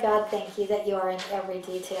 Lord God, thank you that you are in every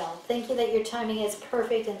detail. Thank you that your timing is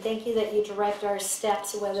perfect, and thank you that you direct our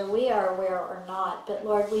steps, whether we are aware or not. But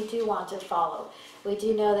Lord, we do want to follow. We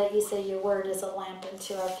do know that you say your word is a lamp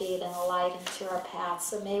unto our feet and a light unto our path.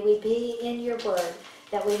 So may we be in your word,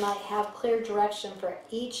 that we might have clear direction for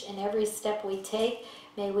each and every step we take.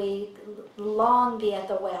 May we long be at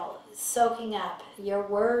the well, soaking up your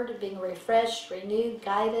word, being refreshed, renewed,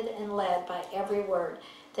 guided, and led by every word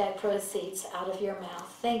that proceeds out of your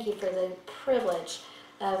mouth. Thank you for the privilege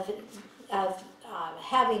of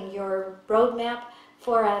having your roadmap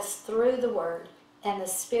for us through the word and the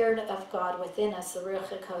Spirit of God within us, the Ruach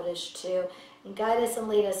HaKodesh, to guide us and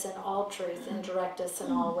lead us in all truth and direct us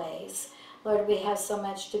in all ways. Lord, we have so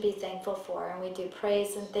much to be thankful for, and we do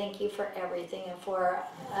praise and thank you for everything, and for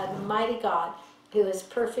a mighty God who is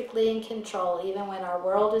perfectly in control even when our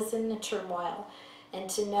world is in turmoil, and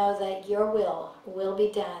to know that your will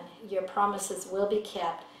be done, your promises will be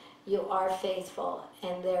kept, you are faithful,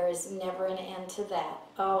 and there is never an end to that.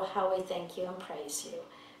 Oh, how we thank you and praise you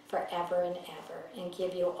forever and ever, and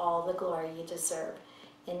give you all the glory you deserve.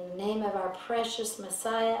 In the name of our precious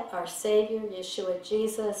Messiah, our Savior, Yeshua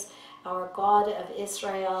Jesus, our God of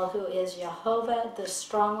Israel, who is Jehovah, the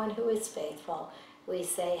strong one who is faithful, we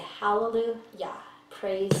say hallelujah,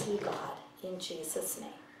 praise ye God, in Jesus' name.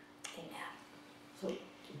 Amen. So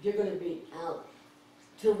you're going to be out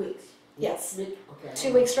 2 weeks? Yes. Okay.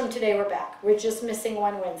 2 weeks from today we're back. We're just missing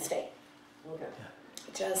one Wednesday. Okay.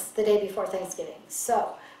 Just the day before Thanksgiving.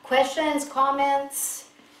 So, questions, comments,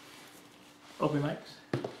 Open mics?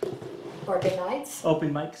 or good nights?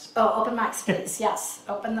 Open mics? Oh, open mics, please. Yes,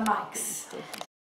 open the mics.